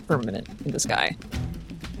firmament in the sky.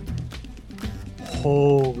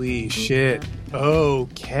 Holy shit.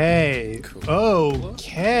 Okay. Cool.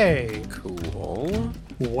 Okay. Cool.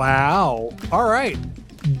 Wow. All right.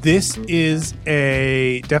 This is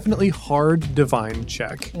a definitely hard divine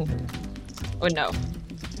check. Oh, no.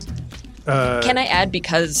 Can I add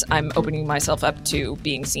because I'm opening myself up to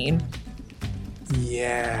being seen?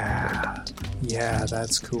 Yeah. Yeah,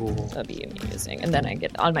 that's cool. That'd be amazing. And then I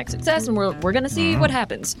get automatic success, and we're going to see what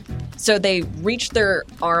happens. So they reach their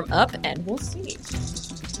arm up, and we'll see.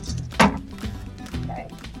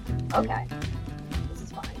 Okay. This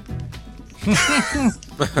is fine.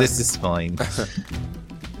 This is fine.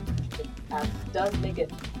 Does make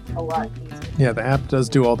it a lot easier. Yeah, the app does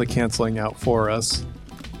do all the canceling out for us.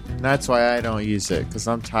 And that's why I don't use it, because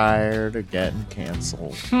I'm tired of getting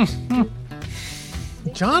canceled.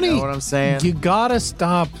 Johnny, You know what I'm saying? you gotta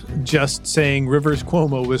stop just saying Rivers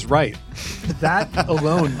Cuomo was right. That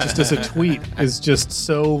alone, just as a tweet, is just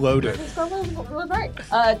so loaded. Right.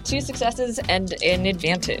 2 successes and an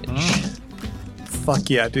advantage. Fuck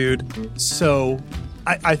yeah, dude. So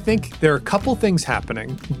I think there are a couple things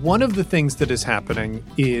happening. One of the things that is happening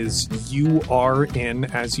is you are in,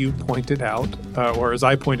 as you pointed out, or as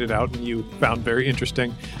I pointed out and you found very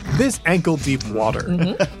interesting, this ankle-deep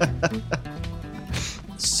water.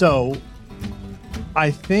 So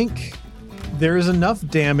I think there is enough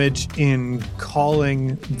damage in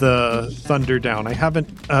calling the thunder down. I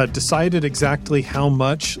haven't decided exactly how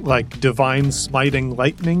much like divine smiting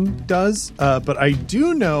lightning does, but I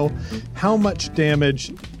do know how much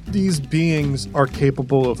damage these beings are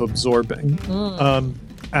capable of absorbing.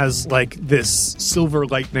 As like this silver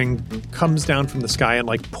lightning comes down from the sky and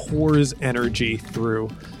like pours energy through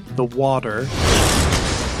the water.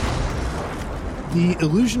 The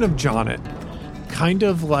illusion of Jonnet kind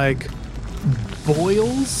of like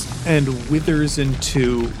boils and withers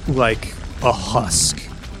into like a husk.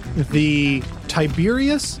 The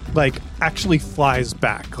Tiberius like actually flies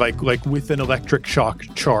back, like with an electric shock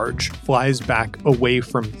charge, flies back away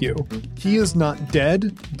from you. He is not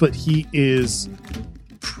dead, but he is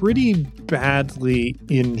pretty badly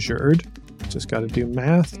injured. Just got to do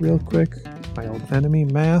math real quick. My old enemy,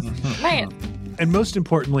 math. Man. And most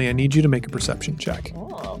importantly, I need you to make a perception check.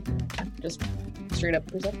 Oh. Just straight up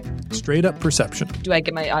perception. Straight up perception. Do I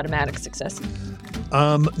get my automatic success?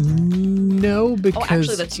 No, because... Oh,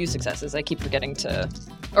 actually, that's 2 successes. I keep forgetting to...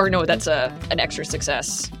 Or no, that's an extra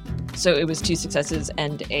success. So it was 2 successes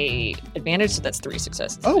and a advantage, so that's 3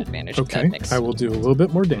 successes and advantage. Okay. I will do a little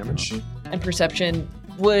bit more damage. And perception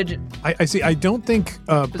would... I see. I don't think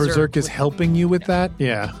Berserk is helping you with that.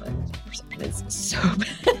 Yeah. Perception is so bad.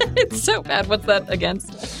 It's so bad. What's that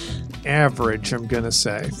against? Average, I'm going to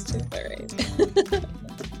say. All right.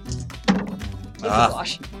 It's a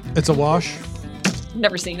wash. It's a wash?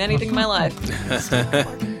 Never seen anything in my life.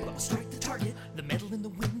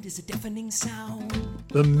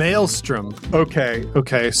 The Maelstrom.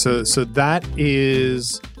 Okay. So that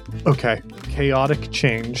is... Okay. Chaotic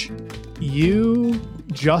change. You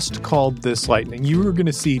just called this lightning. You were going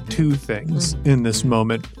to see 2 things in this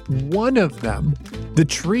moment. One of them, the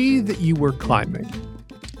tree that you were climbing,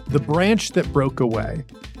 the branch that broke away,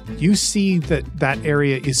 you see that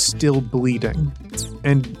area is still bleeding.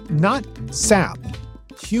 And not sap,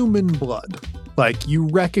 human blood. Like, you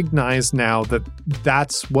recognize now that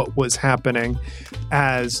that's what was happening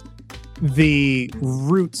as the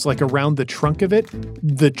roots, like around the trunk of it,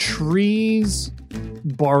 the tree's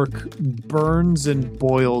bark burns and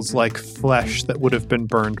boils like flesh that would have been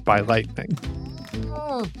burned by lightning.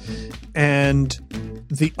 And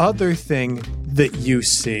the other thing that you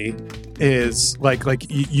see is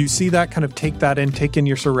you see that, kind of take in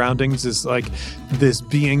your surroundings, is like this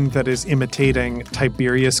being that is imitating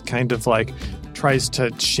Tiberius kind of like tries to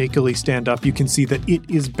shakily stand up. You can see that it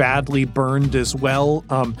is badly burned as well,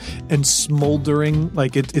 and smoldering,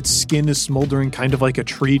 like its skin is smoldering kind of like a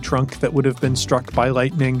tree trunk that would have been struck by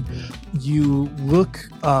lightning. You look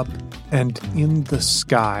up, and in the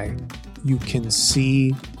sky you can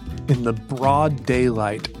see, in the broad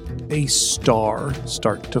daylight, a star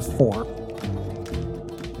start to form.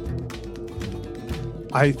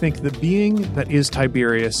 I think the being that is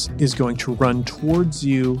Tiberius is going to run towards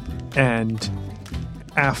you and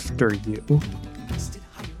after you.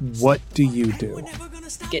 What do you do?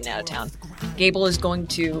 Getting out of town. Gable is going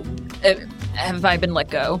to... have I been let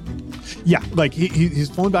go? Yeah, like he's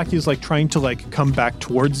pulling back. He's like trying to like come back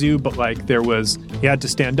towards you, but like he had to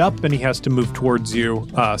stand up and he has to move towards you.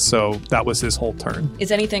 So that was his whole turn.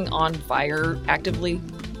 Is anything on fire actively?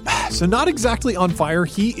 So not exactly on fire.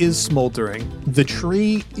 He is smoldering. The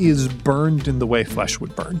tree is burned in the way flesh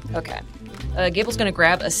would burn. Okay. Gable's going to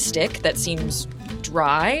grab a stick that seems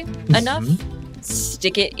dry enough,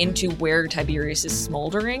 stick it into where Tiberius is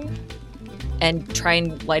smoldering, and try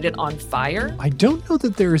and light it on fire. I don't know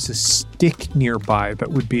that there is a stick nearby that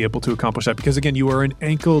would be able to accomplish that, because again, you are in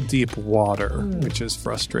ankle-deep water, which is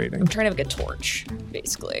frustrating. I'm trying to make a torch,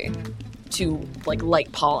 basically, to like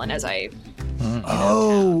light pollen as I...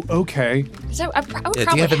 Oh, okay. So I would Do you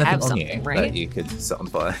probably have anything have on something, you right? that you could set on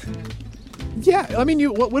fire? Yeah, I mean,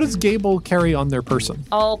 what does Gable carry on their person?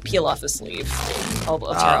 I'll peel off a sleeve. I'll tear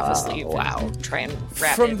off a sleeve. And try and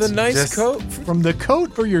wrap From it. the nice Just- coat? From the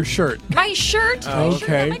coat or your shirt? My shirt.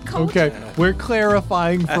 Okay, My coat. okay. We're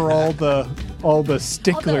clarifying for all the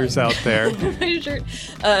sticklers out there. My shirt.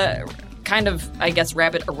 Kind of, I guess,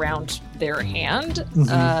 wrap it around their hand,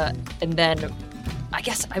 and then I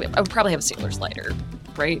guess I would probably have a sailor's lighter,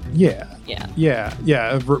 right? Yeah.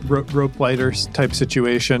 Yeah. A rope lighters type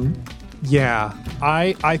situation. Yeah,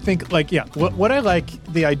 I think, like, yeah, what I like,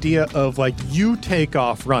 the idea of, like, you take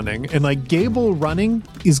off running, and, like, Gable running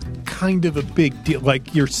is kind of a big deal.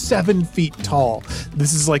 Like, you're 7 feet tall.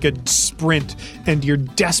 This is like a sprint, and you're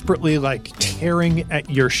desperately, like, tearing at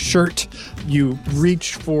your shirt. You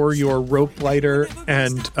reach for your rope lighter,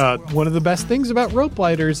 and one of the best things about rope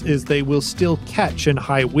lighters is they will still catch in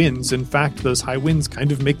high winds. In fact, those high winds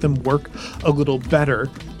kind of make them work a little better.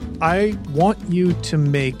 I want you to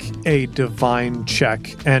make a divine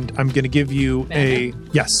check, and I'm going to give you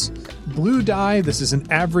yes, blue die. This is an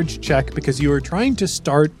average check because you are trying to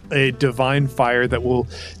start a divine fire that will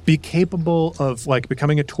be capable of, like,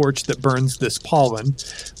 becoming a torch that burns this pollen.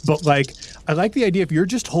 But, like, I like the idea, if you're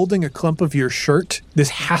just holding a clump of your shirt, this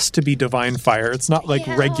has to be divine fire. It's not like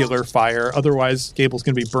regular fire. Otherwise, Gable's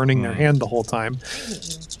going to be burning their hand the whole time.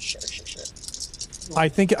 Sure. I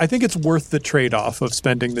think it's worth the trade-off of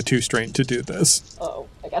spending the 2 strain to do this. Oh,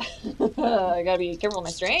 I gotta be careful with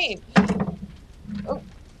my strain. Oh,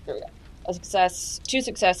 there we go. A success, 2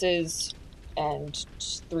 successes, and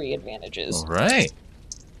 3 advantages. All right.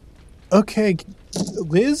 Okay,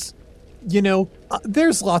 Liz,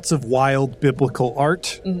 there's lots of wild biblical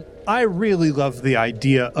art. I really love the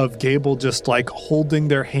idea of Gable just, like, holding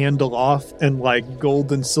their hand aloft and, like,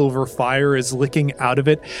 gold and silver fire is licking out of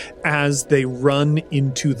it as they run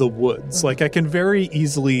into the woods. Like, I can very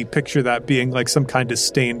easily picture that being, like, some kind of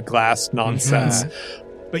stained glass nonsense.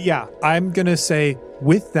 But yeah, I'm going to say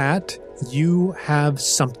with that, you have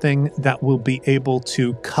something that will be able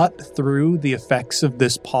to cut through the effects of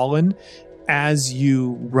this pollen as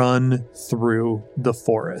you run through the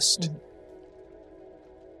forest.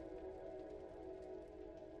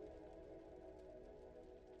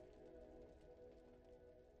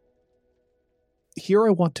 Here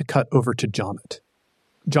I want to cut over to Jonnet.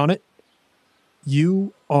 Jonnet,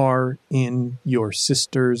 you are in your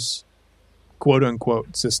sister's,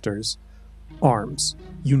 quote-unquote sister's, arms.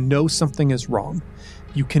 You know something is wrong.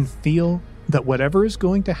 You can feel that whatever is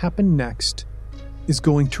going to happen next is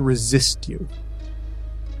going to resist you.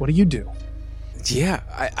 What do you do? Yeah,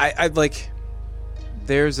 I like,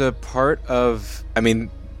 there's a part of, I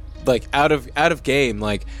mean, like, out of game,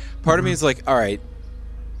 like, part of me is like, all right,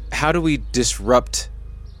 how do we disrupt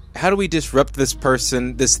this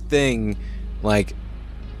person, this thing, like,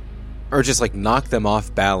 or just, like, knock them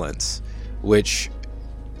off balance, which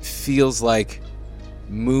feels like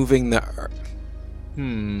moving the...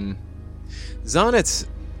 Zonnet's...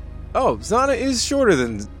 Oh, Zonna is shorter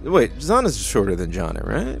than... Wait, Zonna's shorter than Jonnet,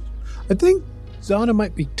 right? I think Zonna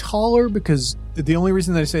might be taller because the only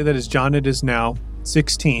reason that I say that is Jonnet is now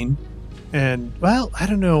 16. And, well, I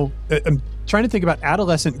don't know. trying to think about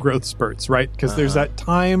adolescent growth spurts, right? Because there's that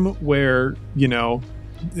time where, you know,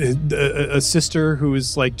 a sister who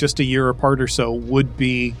is like just a year apart or so would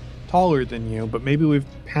be taller than you, but maybe we've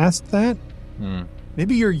passed that.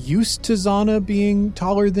 Maybe you're used to Zana being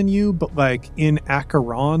taller than you, but like in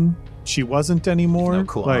Acheron, she wasn't anymore. No,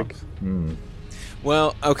 cool. Like,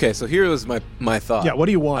 Well, okay, so here was my thought. yeah, what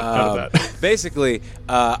do you want out of that? Basically,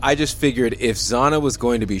 I just figured if Zana was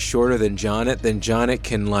going to be shorter than Jonnet, then Jonnet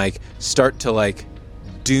can like start to like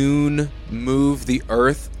dune move the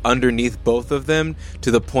earth underneath both of them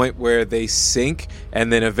to the point where they sink,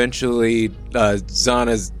 and then eventually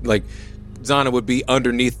Zana would be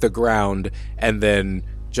underneath the ground, and then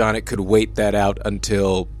Jonnet could wait that out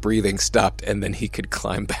until breathing stopped, and then he could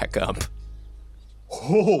climb back up.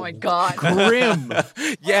 Oh my god. Grim.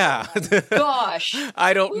 Yeah. Gosh.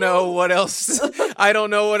 I don't know what else. I don't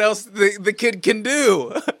know what else the kid can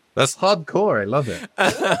do. That's hardcore. I love it.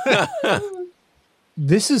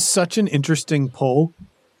 This is such an interesting pull.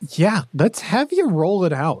 Yeah, let's have you roll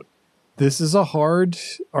it out. This is a hard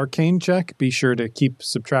arcane check. Be sure to keep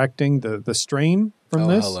subtracting the strain from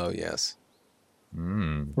this. Hello, yes.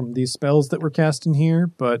 From these spells that we're casting here,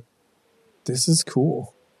 but this is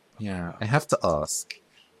cool. Yeah, I have to ask,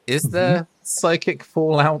 is there psychic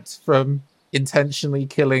fallout from intentionally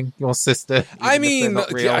killing your sister? I even if they're mean,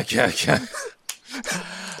 not real? yeah.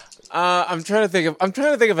 I'm trying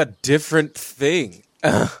to think of a different thing,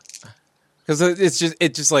 because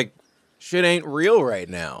it just like shit ain't real right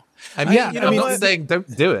now. I mean, Yeah, I'm not saying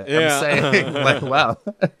don't do it. Yeah. I'm saying like, wow.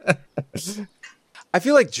 I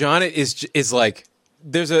feel like Jonnet is like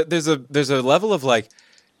there's a level of like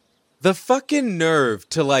the fucking nerve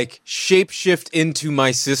to like shapeshift into my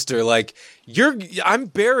sister. Like I'm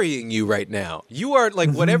burying you right now. You are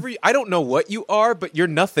like whatever. I don't know what you are, but you're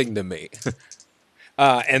nothing to me.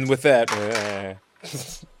 And with that,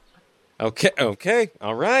 okay,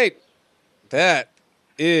 all right, that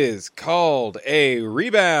is called a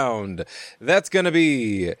rebound. That's gonna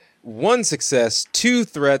be 1 success, 2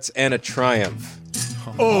 threats, and a triumph.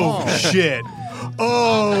 Oh, shit.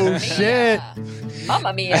 Oh, shit.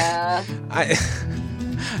 Mamma mia.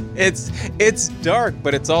 It's dark,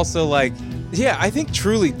 but it's also like, yeah, I think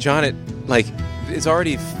truly Jonnet like is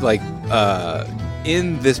already like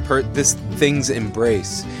in this thing's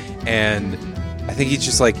embrace, and I think he's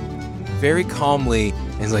just like very calmly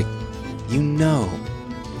and like, you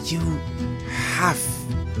have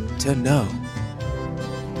to know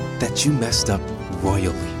that you messed up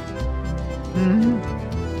royally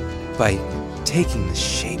by taking the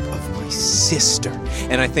shape of my sister.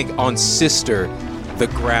 And I think on sister, the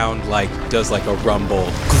ground like does like a rumble,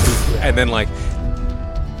 and then like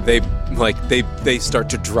they start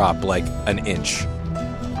to drop like an inch.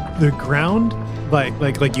 The ground,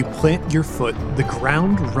 like you plant your foot, the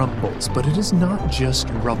ground rumbles, but it is not just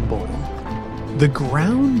rumbling. The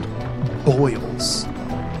ground boils.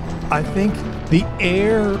 I think the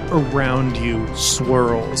air around you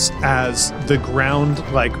swirls as the ground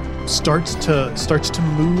like starts to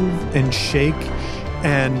move and shake,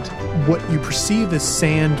 and what you perceive as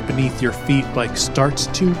sand beneath your feet like starts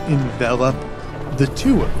to envelop the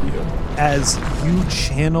two of you as you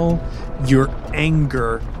channel your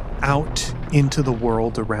anger out into the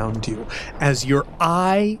world around you, as your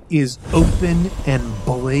eye is open and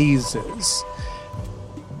blazes,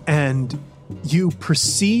 and you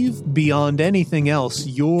perceive beyond anything else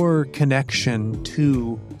your connection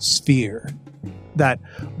to Sphere. That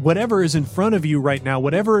whatever is in front of you right now,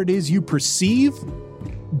 whatever it is you perceive,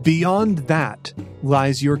 beyond that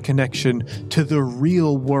lies your connection to the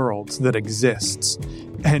real world that exists.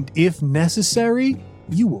 And if necessary,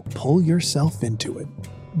 you will pull yourself into it.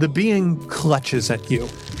 The being clutches at you,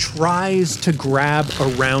 tries to grab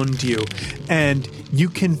around you, and you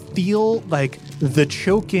can feel like the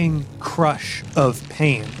choking crush of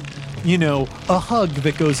pain. You know, a hug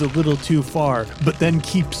that goes a little too far, but then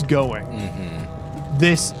keeps going.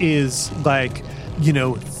 This is like, you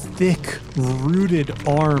know, thick, rooted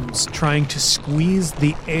arms trying to squeeze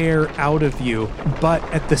the air out of you, but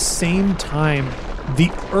at the same time, the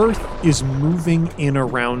earth is moving in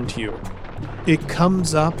around you. It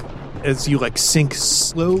comes up as you like sink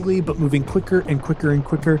slowly, but moving quicker and quicker and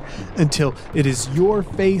quicker until it is your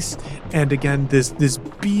face. And again, this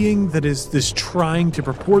being that is this trying to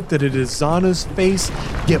purport that it is Zana's face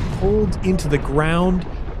get pulled into the ground.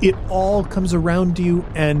 It all comes around you,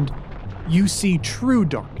 and you see true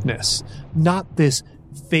darkness, not this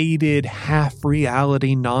faded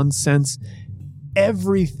half-reality nonsense.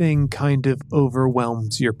 Everything kind of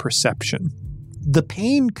overwhelms your perception. The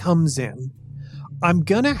pain comes in. I'm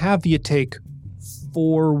gonna have you take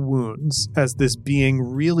 4 wounds as this being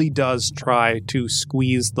really does try to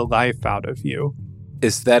squeeze the life out of you.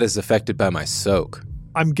 Is that affected by my soak?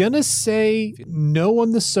 I'm going to say no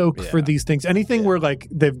on the soak for these things. Anything where like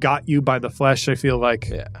they've got you by the flesh, I feel like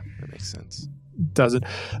that makes sense. Doesn't.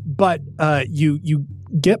 But you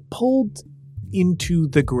get pulled into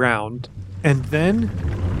the ground, and then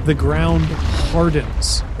the ground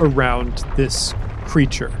hardens around this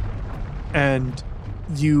creature, and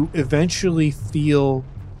you eventually feel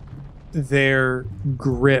their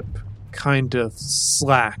grip kind of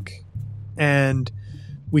slack, and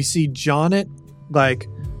we see Jonnet like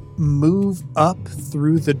move up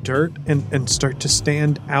through the dirt and start to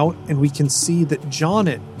stand out, and we can see that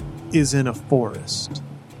Jonnet is in a forest,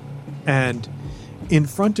 and in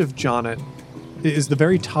front of Jonnet is the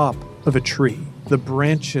very top of a tree. The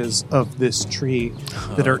branches of this tree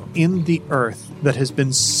that are in the earth, that has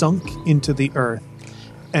been sunk into the earth,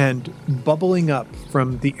 and bubbling up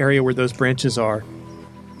from the area where those branches are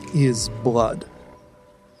is blood.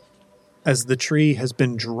 As the tree has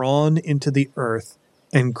been drawn into the earth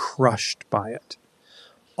and crushed by it.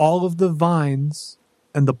 All of the vines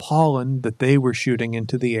and the pollen that they were shooting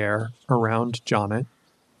into the air around Jonnet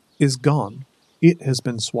is gone. It has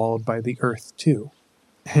been swallowed by the earth too.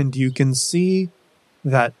 And you can see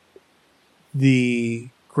that the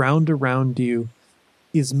ground around you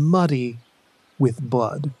is muddy with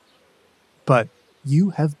blood. But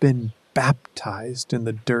you have been baptized in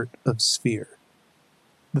the dirt of Sphere.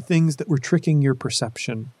 The things that were tricking your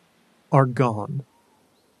perception are gone.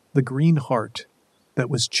 The green heart that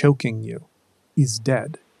was choking you is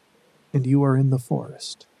dead, and you are in the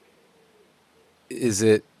forest. Is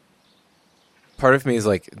it... Part of me is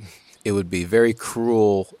like, it would be a very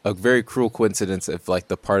cruel coincidence if like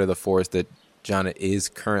the part of the forest that Jonnet is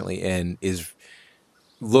currently in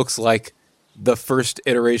looks like the first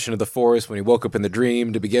iteration of the forest when he woke up in the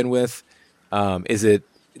dream to begin with.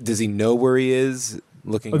 Does he know where he is?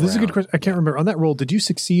 Looking this is a around. good question. I can't remember. On that roll, did you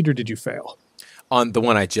succeed or did you fail? On the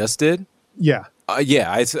one I just did? Yeah.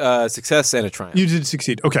 I success and a triumph. You did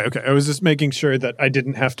succeed. Okay. I was just making sure that I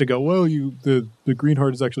didn't have to go, whoa, the green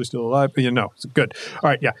heart is actually still alive. But no, it's good. All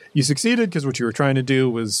right, yeah. You succeeded because what you were trying to do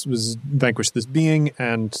was vanquish this being,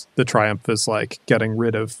 and the triumph is like getting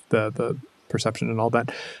rid of the perception and all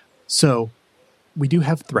that. So we do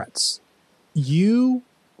have threats. You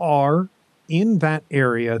are in that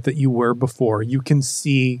area that you were before. You can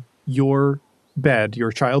see your bed,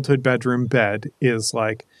 your childhood bedroom bed is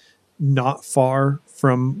like not far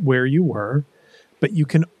from where you were, but you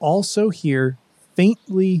can also hear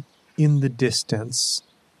faintly in the distance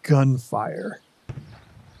gunfire.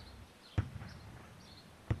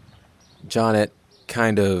 Jonnet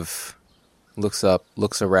kind of looks up,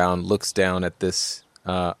 looks around, looks down at this.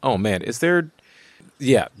 Looks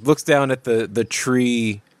down at the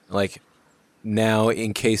tree, like now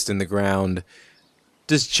encased in the ground.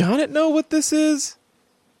 Does Jonnet know what this is?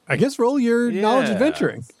 I guess roll your knowledge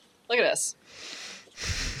adventuring. Look at us.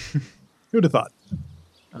 Who'd have thought?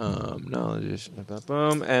 Knowledge.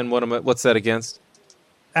 And what's that against?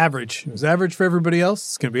 Average. It was average for everybody else.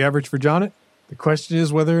 It's going to be average for Jonnet. The question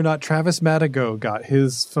is whether or not Travis Madigo got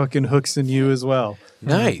his fucking hooks in you as well.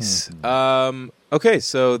 Nice. Okay,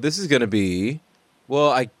 so this is going to be,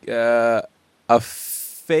 a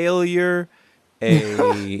failure,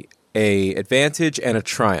 a advantage, and a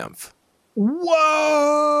triumph.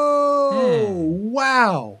 Whoa!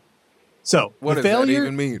 Wow. So What does that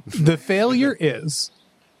even mean? The failure is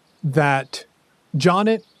that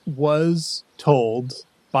Jonnet was told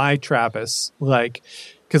by Travis,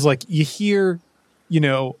 because you hear,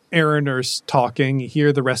 Aaroners talking, you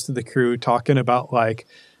hear the rest of the crew talking about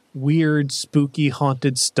weird, spooky,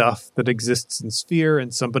 haunted stuff that exists in Sphere,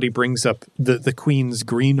 and somebody brings up the Queen's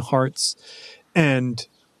green hearts, and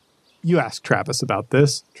you ask Travis about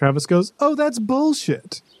this. Travis goes, "Oh, that's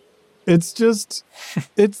bullshit. It's just,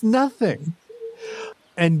 it's nothing."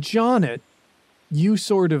 And Jonnet, you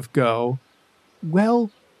sort of go, "Well,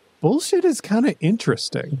 bullshit is kind of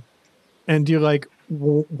interesting." And you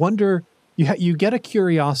wonder, you get a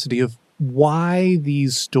curiosity of why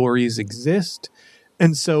these stories exist.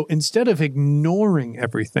 And so instead of ignoring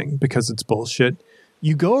everything because it's bullshit,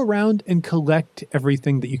 you go around and collect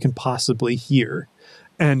everything that you can possibly hear.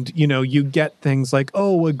 And, you get things like,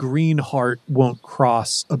 oh, a green heart won't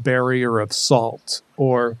cross a barrier of salt,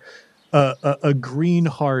 or a green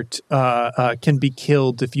heart can be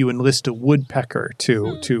killed if you enlist a woodpecker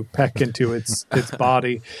to peck into its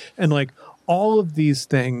body, and all of these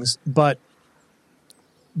things. But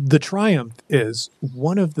the triumph is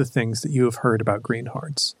one of the things that you have heard about green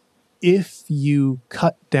hearts. If you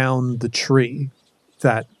cut down the tree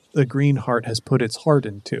that the green heart has put its heart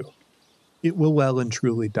into, it will well and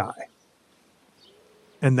truly die.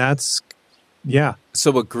 And that's, yeah.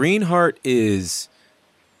 So a green heart is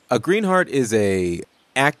a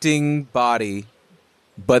acting body,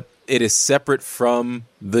 but it is separate from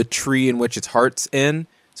the tree in which its heart's in.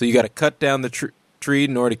 So you got to cut down the tree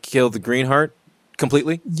in order to kill the green heart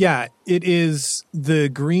completely? Yeah, it is the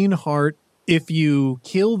green heart. If you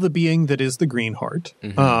kill the being that is the green heart,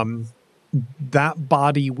 that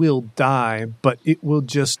body will die, but it will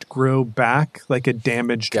just grow back like a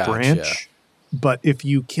damaged branch. But if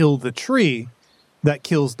you kill the tree, that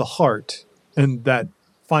kills the heart, and that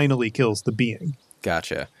finally kills the being.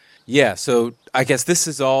 Gotcha. Yeah, so I guess this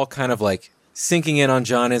is all kind of like sinking in on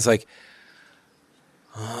John. Is like,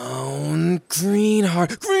 oh, green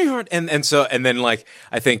heart. And then like,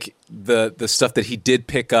 I think the stuff that he did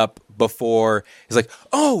pick up before is like,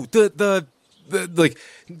 oh, the like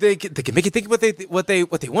they can make you think what they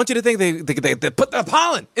want you to think. They put the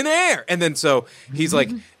pollen in the air, and then so he's like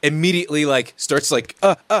immediately like starts like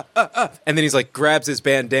and then he's like grabs his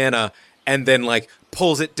bandana and then like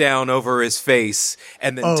pulls it down over his face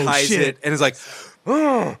and then ties it and is like,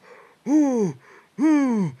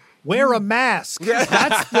 wear a mask.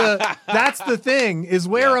 That's the thing, is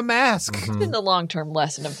wear a mask. It's been the long-term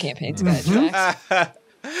lesson of campaign Skyjacks.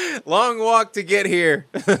 Long walk to get here.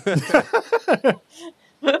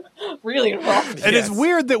 Really involved. And it's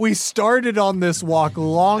weird that we started on this walk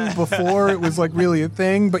long before it was like really a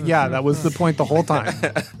thing, but yeah, that was the point the whole time.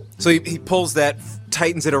 So he pulls that,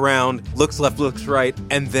 tightens it around, looks left, looks right,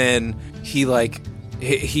 and then he like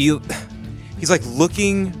he's like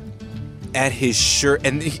looking at his shirt,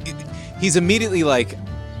 and he's immediately like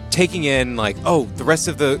taking in like, oh, the rest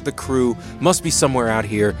of the crew must be somewhere out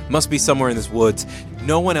here, must be somewhere in this woods.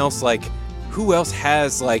 No one else, like, who else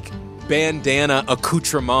has like bandana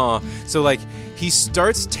accoutrement? So like he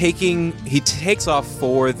takes off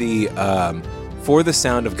for the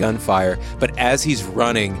sound of gunfire, but as he's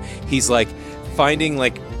running, he's like finding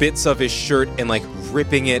like bits of his shirt and like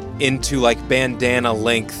ripping it into like bandana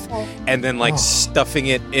length and then like stuffing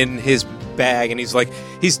it in his bag, and he's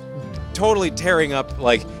totally tearing up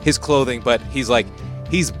like his clothing, but he's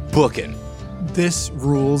booking. This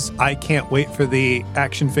rules. I can't wait for the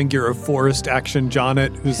action figure of Forrest Action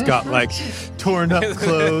Jonnet, who's got like torn up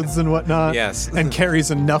clothes and whatnot. Yes. And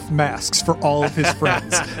carries enough masks for all of his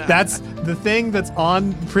friends. That's the thing that's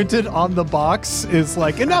printed on the box, is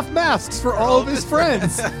like enough masks for all of his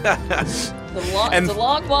friends. It's a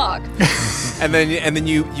long walk. And then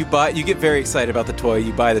you get very excited about the toy.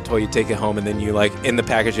 You buy the toy, you take it home, and then you like in the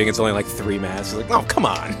packaging it's only like 3 masks. You're like, oh, come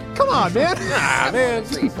on, man. Nah, man.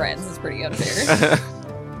 3 friends is pretty unfair.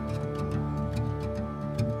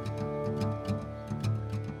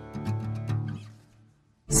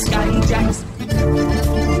 Skyjacks.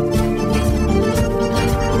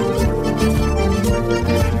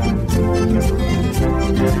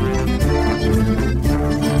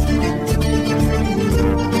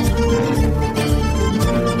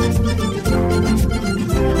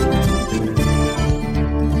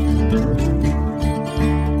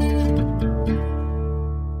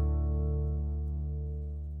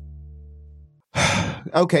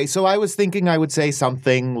 Okay, so I was thinking I would say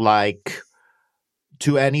something like,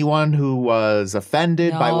 to anyone who was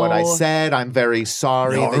offended by what I said, I'm very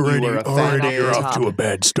sorry that you were offended. Already you're off to a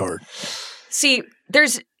bad start. See,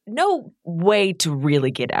 there's no way to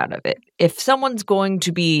really get out of it. If someone's going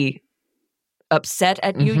to be upset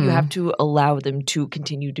at you, you have to allow them to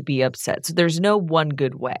continue to be upset. So there's no one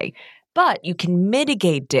good way. But you can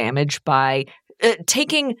mitigate damage by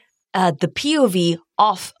taking the POV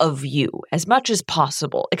off of you as much as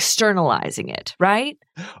possible, externalizing it, right?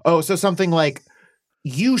 Oh, so something like,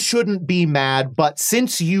 you shouldn't be mad, but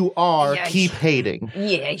since you are, keep hating.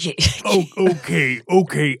 Yeah. Oh,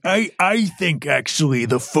 okay. I think actually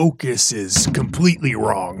the focus is completely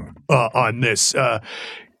wrong on this. I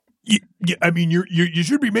mean, you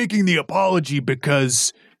should be making the apology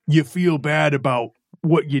because you feel bad about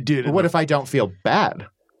what you did. But what if I don't feel bad?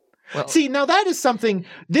 Well, see, now that is something.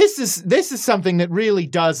 This is something that really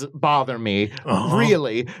does bother me.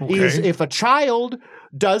 Really, is if a child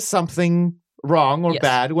does something wrong or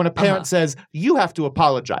bad, when a parent says you have to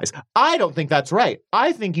apologize. I don't think that's right.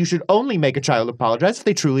 I think you should only make a child apologize if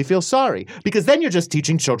they truly feel sorry, because then you're just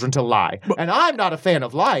teaching children to lie, and I'm not a fan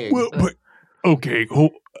of lying. Well, but okay,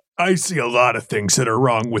 I see a lot of things that are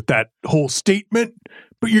wrong with that whole statement,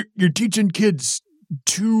 but you're teaching kids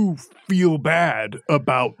to feel bad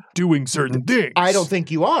about doing certain things. I don't think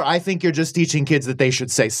you are. I think you're just teaching kids that they should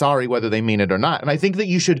say sorry whether they mean it or not. And I think that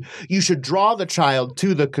you should draw the child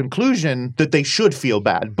to the conclusion that they should feel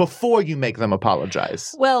bad before you make them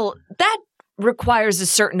apologize. Well, that requires a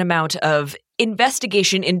certain amount of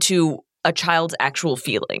investigation into a child's actual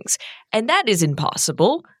feelings. And that is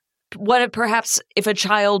impossible. Perhaps if a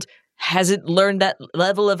child hasn't learned that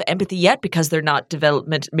level of empathy yet because they're not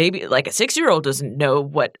development, maybe like a 6-year-old doesn't know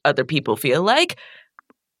what other people feel like.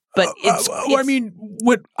 But it's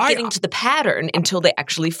getting to the pattern until they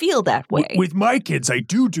actually feel that way. With my kids, I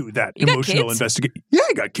do that You emotional investigation. Yeah,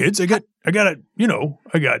 I got kids. I got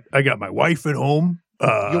my wife at home.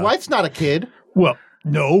 Your wife's not a kid. Well,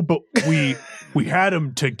 no, but we had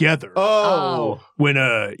them together. Oh. When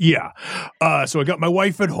so I got my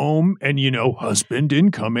wife at home, and husband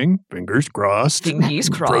incoming. Fingers crossed. Fingers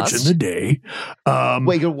crossed. Approaching the day.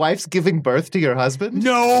 Wait, your wife's giving birth to your husband?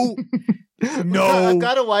 No. No. I've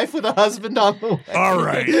got a wife with a husband on the way.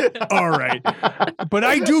 All right. But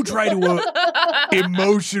I do try to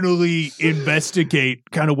emotionally investigate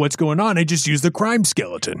kind of what's going on. I just use the crime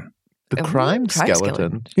skeleton. The crime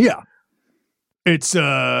skeleton? Yeah. It's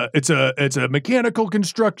a mechanical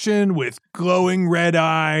construction with glowing red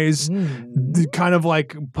eyes, kind of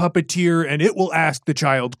like Puppeteer, and it will ask the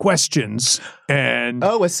child questions. And a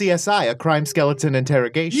CSI, a crime skeleton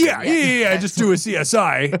interrogation. Yeah. Just do a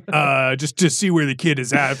CSI, just to see where the kid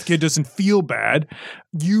is at. If the kid doesn't feel bad,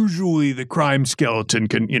 usually the crime skeleton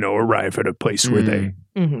can arrive at a place where they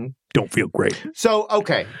don't feel great. So,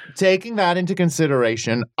 okay, taking that into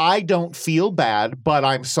consideration, I don't feel bad, but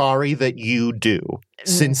I'm sorry that you do.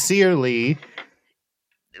 Sincerely,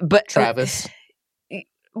 but Travis.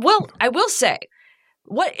 Well, I will say,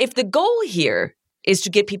 what if the goal here is to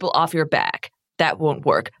get people off your back? That won't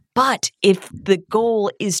work. But if the goal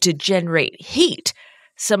is to generate heat,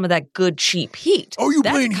 some of that good cheap heat. Oh, you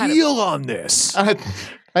playing heel on this? I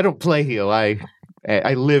don't play heel. I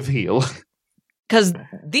live heel. Because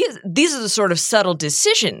these are the sort of subtle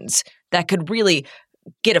decisions that could really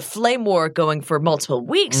get a flame war going for multiple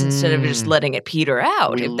weeks instead of just letting it peter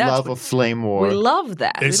out. We love a flame war. We love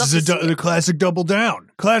that. This is the classic double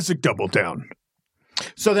down. Classic double down.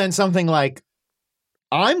 So then something like,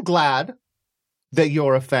 I'm glad that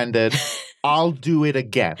you're offended. I'll do it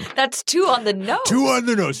again. That's 2 on the nose. 2 on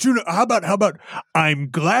the nose. How about I'm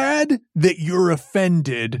glad that you're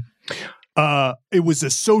offended. It was a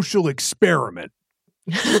social experiment.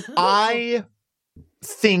 I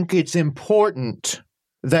think it's important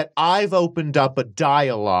that I've opened up a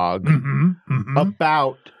dialogue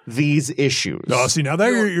about these issues. Oh, see, now that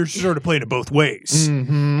you're sort of playing it both ways.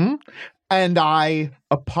 And I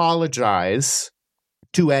apologize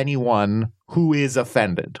to anyone who is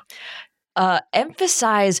offended.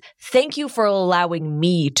 Emphasize, thank you for allowing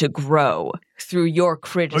me to grow through your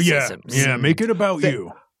criticisms. Oh, yeah, make it about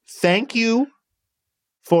you. Thank you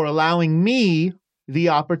for allowing me the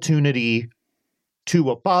opportunity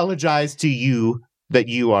to apologize to you that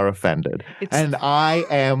you are offended. And I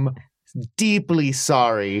am deeply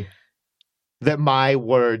sorry that my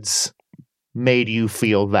words made you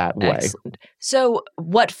feel that way. Excellent. So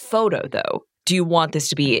what photo, though? Do you want this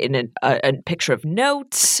to be in a picture of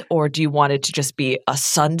notes, or do you want it to just be a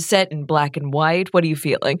sunset in black and white? What are you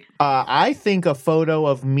feeling? I think a photo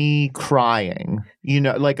of me crying,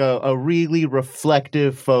 like a really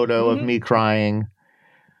reflective photo of me crying.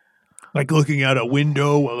 Like looking out a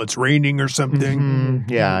window while it's raining or something.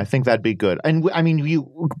 Yeah, I think that'd be good. And I mean,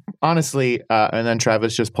 you honestly, and then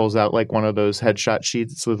Travis just pulls out like one of those headshot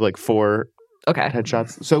sheets with like 4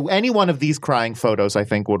 headshots. So any one of these crying photos, I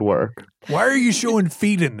think, would work. Why are you showing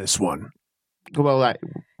feet in this one? Well,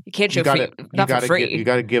 you can't show feet. Not for free. You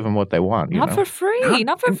got to give them what they want. Not for free.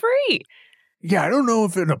 Not for free. Yeah, I don't know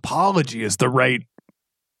if an apology is the right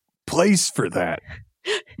place for that.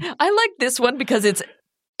 I like this one because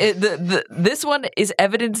this one is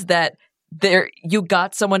evidence that you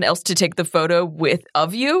got someone else to take the photo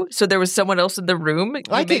of you, so there was someone else in the room.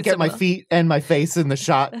 I can't get my feet and my face in the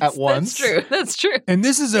shot at once. That's true. And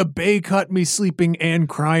this is a Bay caught me sleeping and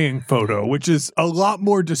crying photo, which is a lot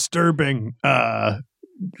more disturbing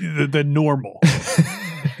than normal.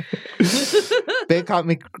 They caught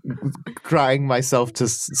me crying myself to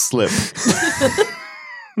slip.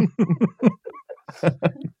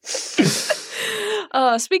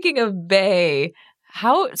 Speaking of Bay,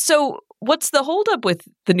 what's the holdup with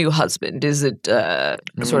the new husband? Is it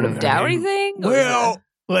sort of dowry thing? Well,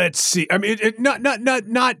 Let's see. I mean, not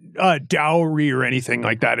dowry or anything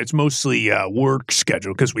like that. It's mostly work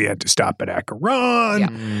schedule because we had to stop at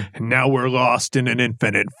Acheron, and now we're lost in an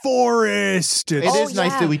infinite forest. It is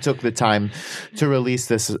nice that we took the time to release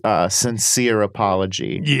this sincere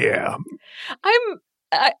apology. Yeah.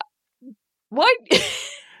 Why?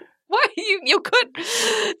 Why you could?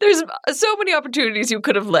 There's so many opportunities you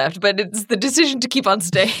could have left, but it's the decision to keep on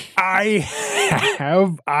staying. I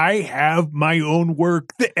have my own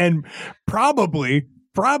work, and probably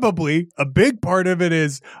a big part of it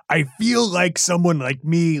is I feel like someone like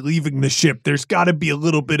me leaving the ship. There's got to be a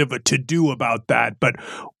little bit of a to-do about that, but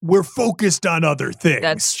we're focused on other things.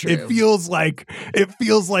 That's true. It feels like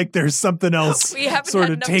there's something else We haven't sort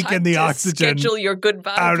had of enough taking time the to oxygen schedule your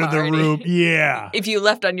goodbye out of the party. room. Yeah. If you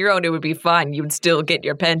left on your own, it would be fine. You would still get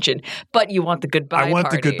your pension, but you want the goodbye party. I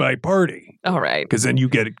want the goodbye party. All right. Because then you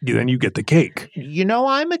get the cake. You know,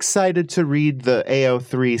 I'm excited to read the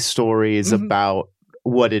AO3 stories about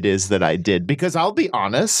what it is that I did, because I'll be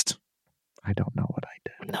honest, I don't know what I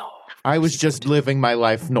did. No. I was just living my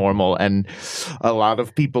life normal, and a lot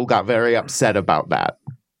of people got very upset about that.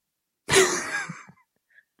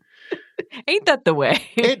 Ain't that the way?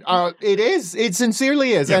 It is. It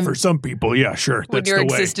sincerely is. Yeah, and for some people, yeah, sure. When That's your the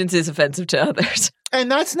way. existence is offensive to others.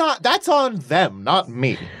 And that's on them, not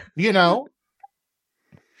me. You know?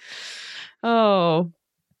 Oh.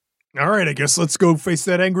 All right, I guess let's go face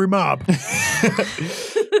that angry mob.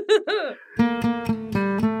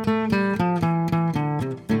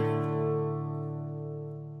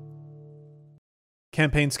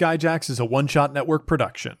 Campaign Skyjacks is a one-shot network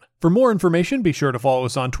production. For more information, be sure to follow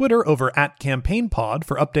us on Twitter over @CampaignPod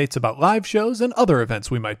for updates about live shows and other events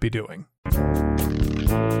we might be doing.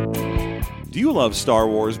 Do you love Star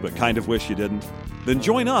Wars but kind of wish you didn't? Then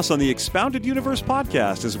join us on the Expounded Universe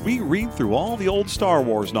podcast as we read through all the old Star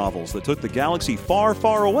Wars novels that took the galaxy far,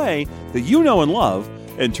 far away that you know and love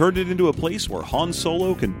and turned it into a place where Han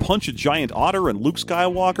Solo can punch a giant otter and Luke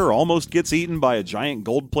Skywalker almost gets eaten by a giant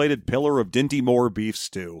gold-plated pillar of Dinty Moore beef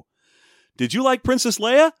stew. Did you like Princess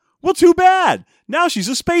Leia? Well, too bad! Now she's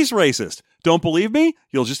a space racist. Don't believe me?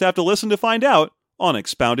 You'll just have to listen to find out on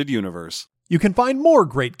Expounded Universe. You can find more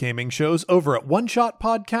great gaming shows over at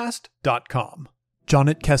oneshotpodcast.com.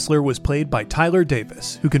 Jonnet Kessler was played by Tyler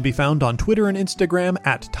Davis, who can be found on Twitter and Instagram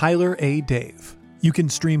at TylerADave. You can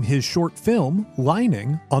stream his short film,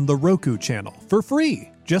 Lining, on the Roku channel for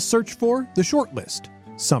free. Just search for The Shortlist,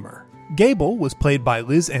 Summer. Gable was played by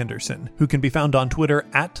Liz Anderson, who can be found on Twitter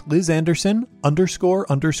at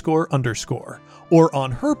LizAnderson___, or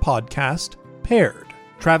on her podcast, Paired.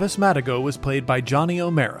 Travis Madigo was played by Johnny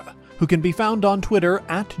O'Mara, who can be found on Twitter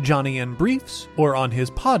at JohnnyNBriefs, or on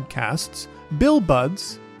his podcasts, Bill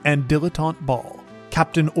Buds and Dilettante Ball.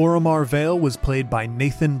 Captain Oromar Vale was played by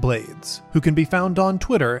Nathan Blades, who can be found on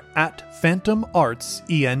Twitter at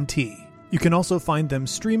PhantomArtsENT. You can also find them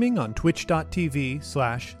streaming on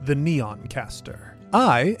twitch.tv/TheNeonCaster.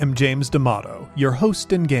 I am James D'Amato, your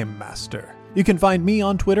host and game master. You can find me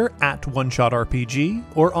on Twitter at OneShotRPG,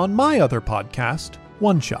 or on my other podcast,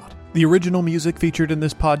 One Shot. The original music featured in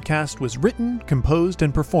this podcast was written, composed,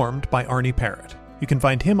 and performed by Arnie Parrott. You can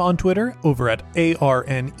find him on Twitter over at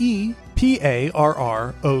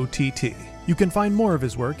ARNEPARROTT. You can find more of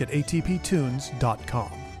his work at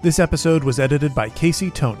atptunes.com. This episode was edited by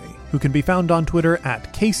Casey Toney, who can be found on Twitter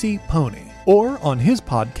at CaseyPony, or on his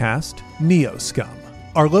podcast, NeoScum.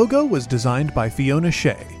 Our logo was designed by Fiona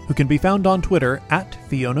Shea, who can be found on Twitter at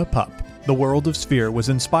FionaPup. The World of Sphere was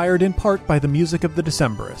inspired in part by the music of the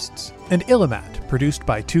Decemberists, and Illimat, produced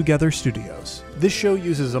by Together Studios. This show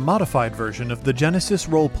uses a modified version of the Genesis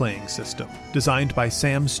role-playing system, designed by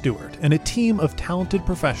Sam Stewart and a team of talented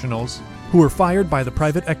professionals who were fired by the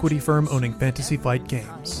private equity firm owning Fantasy Flight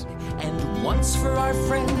Games. And once for our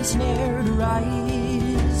friends ne'er to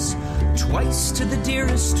rise, twice to the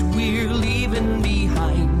dearest we're leaving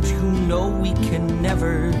behind, who know we can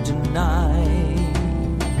never deny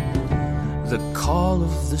the call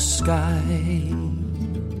of the sky.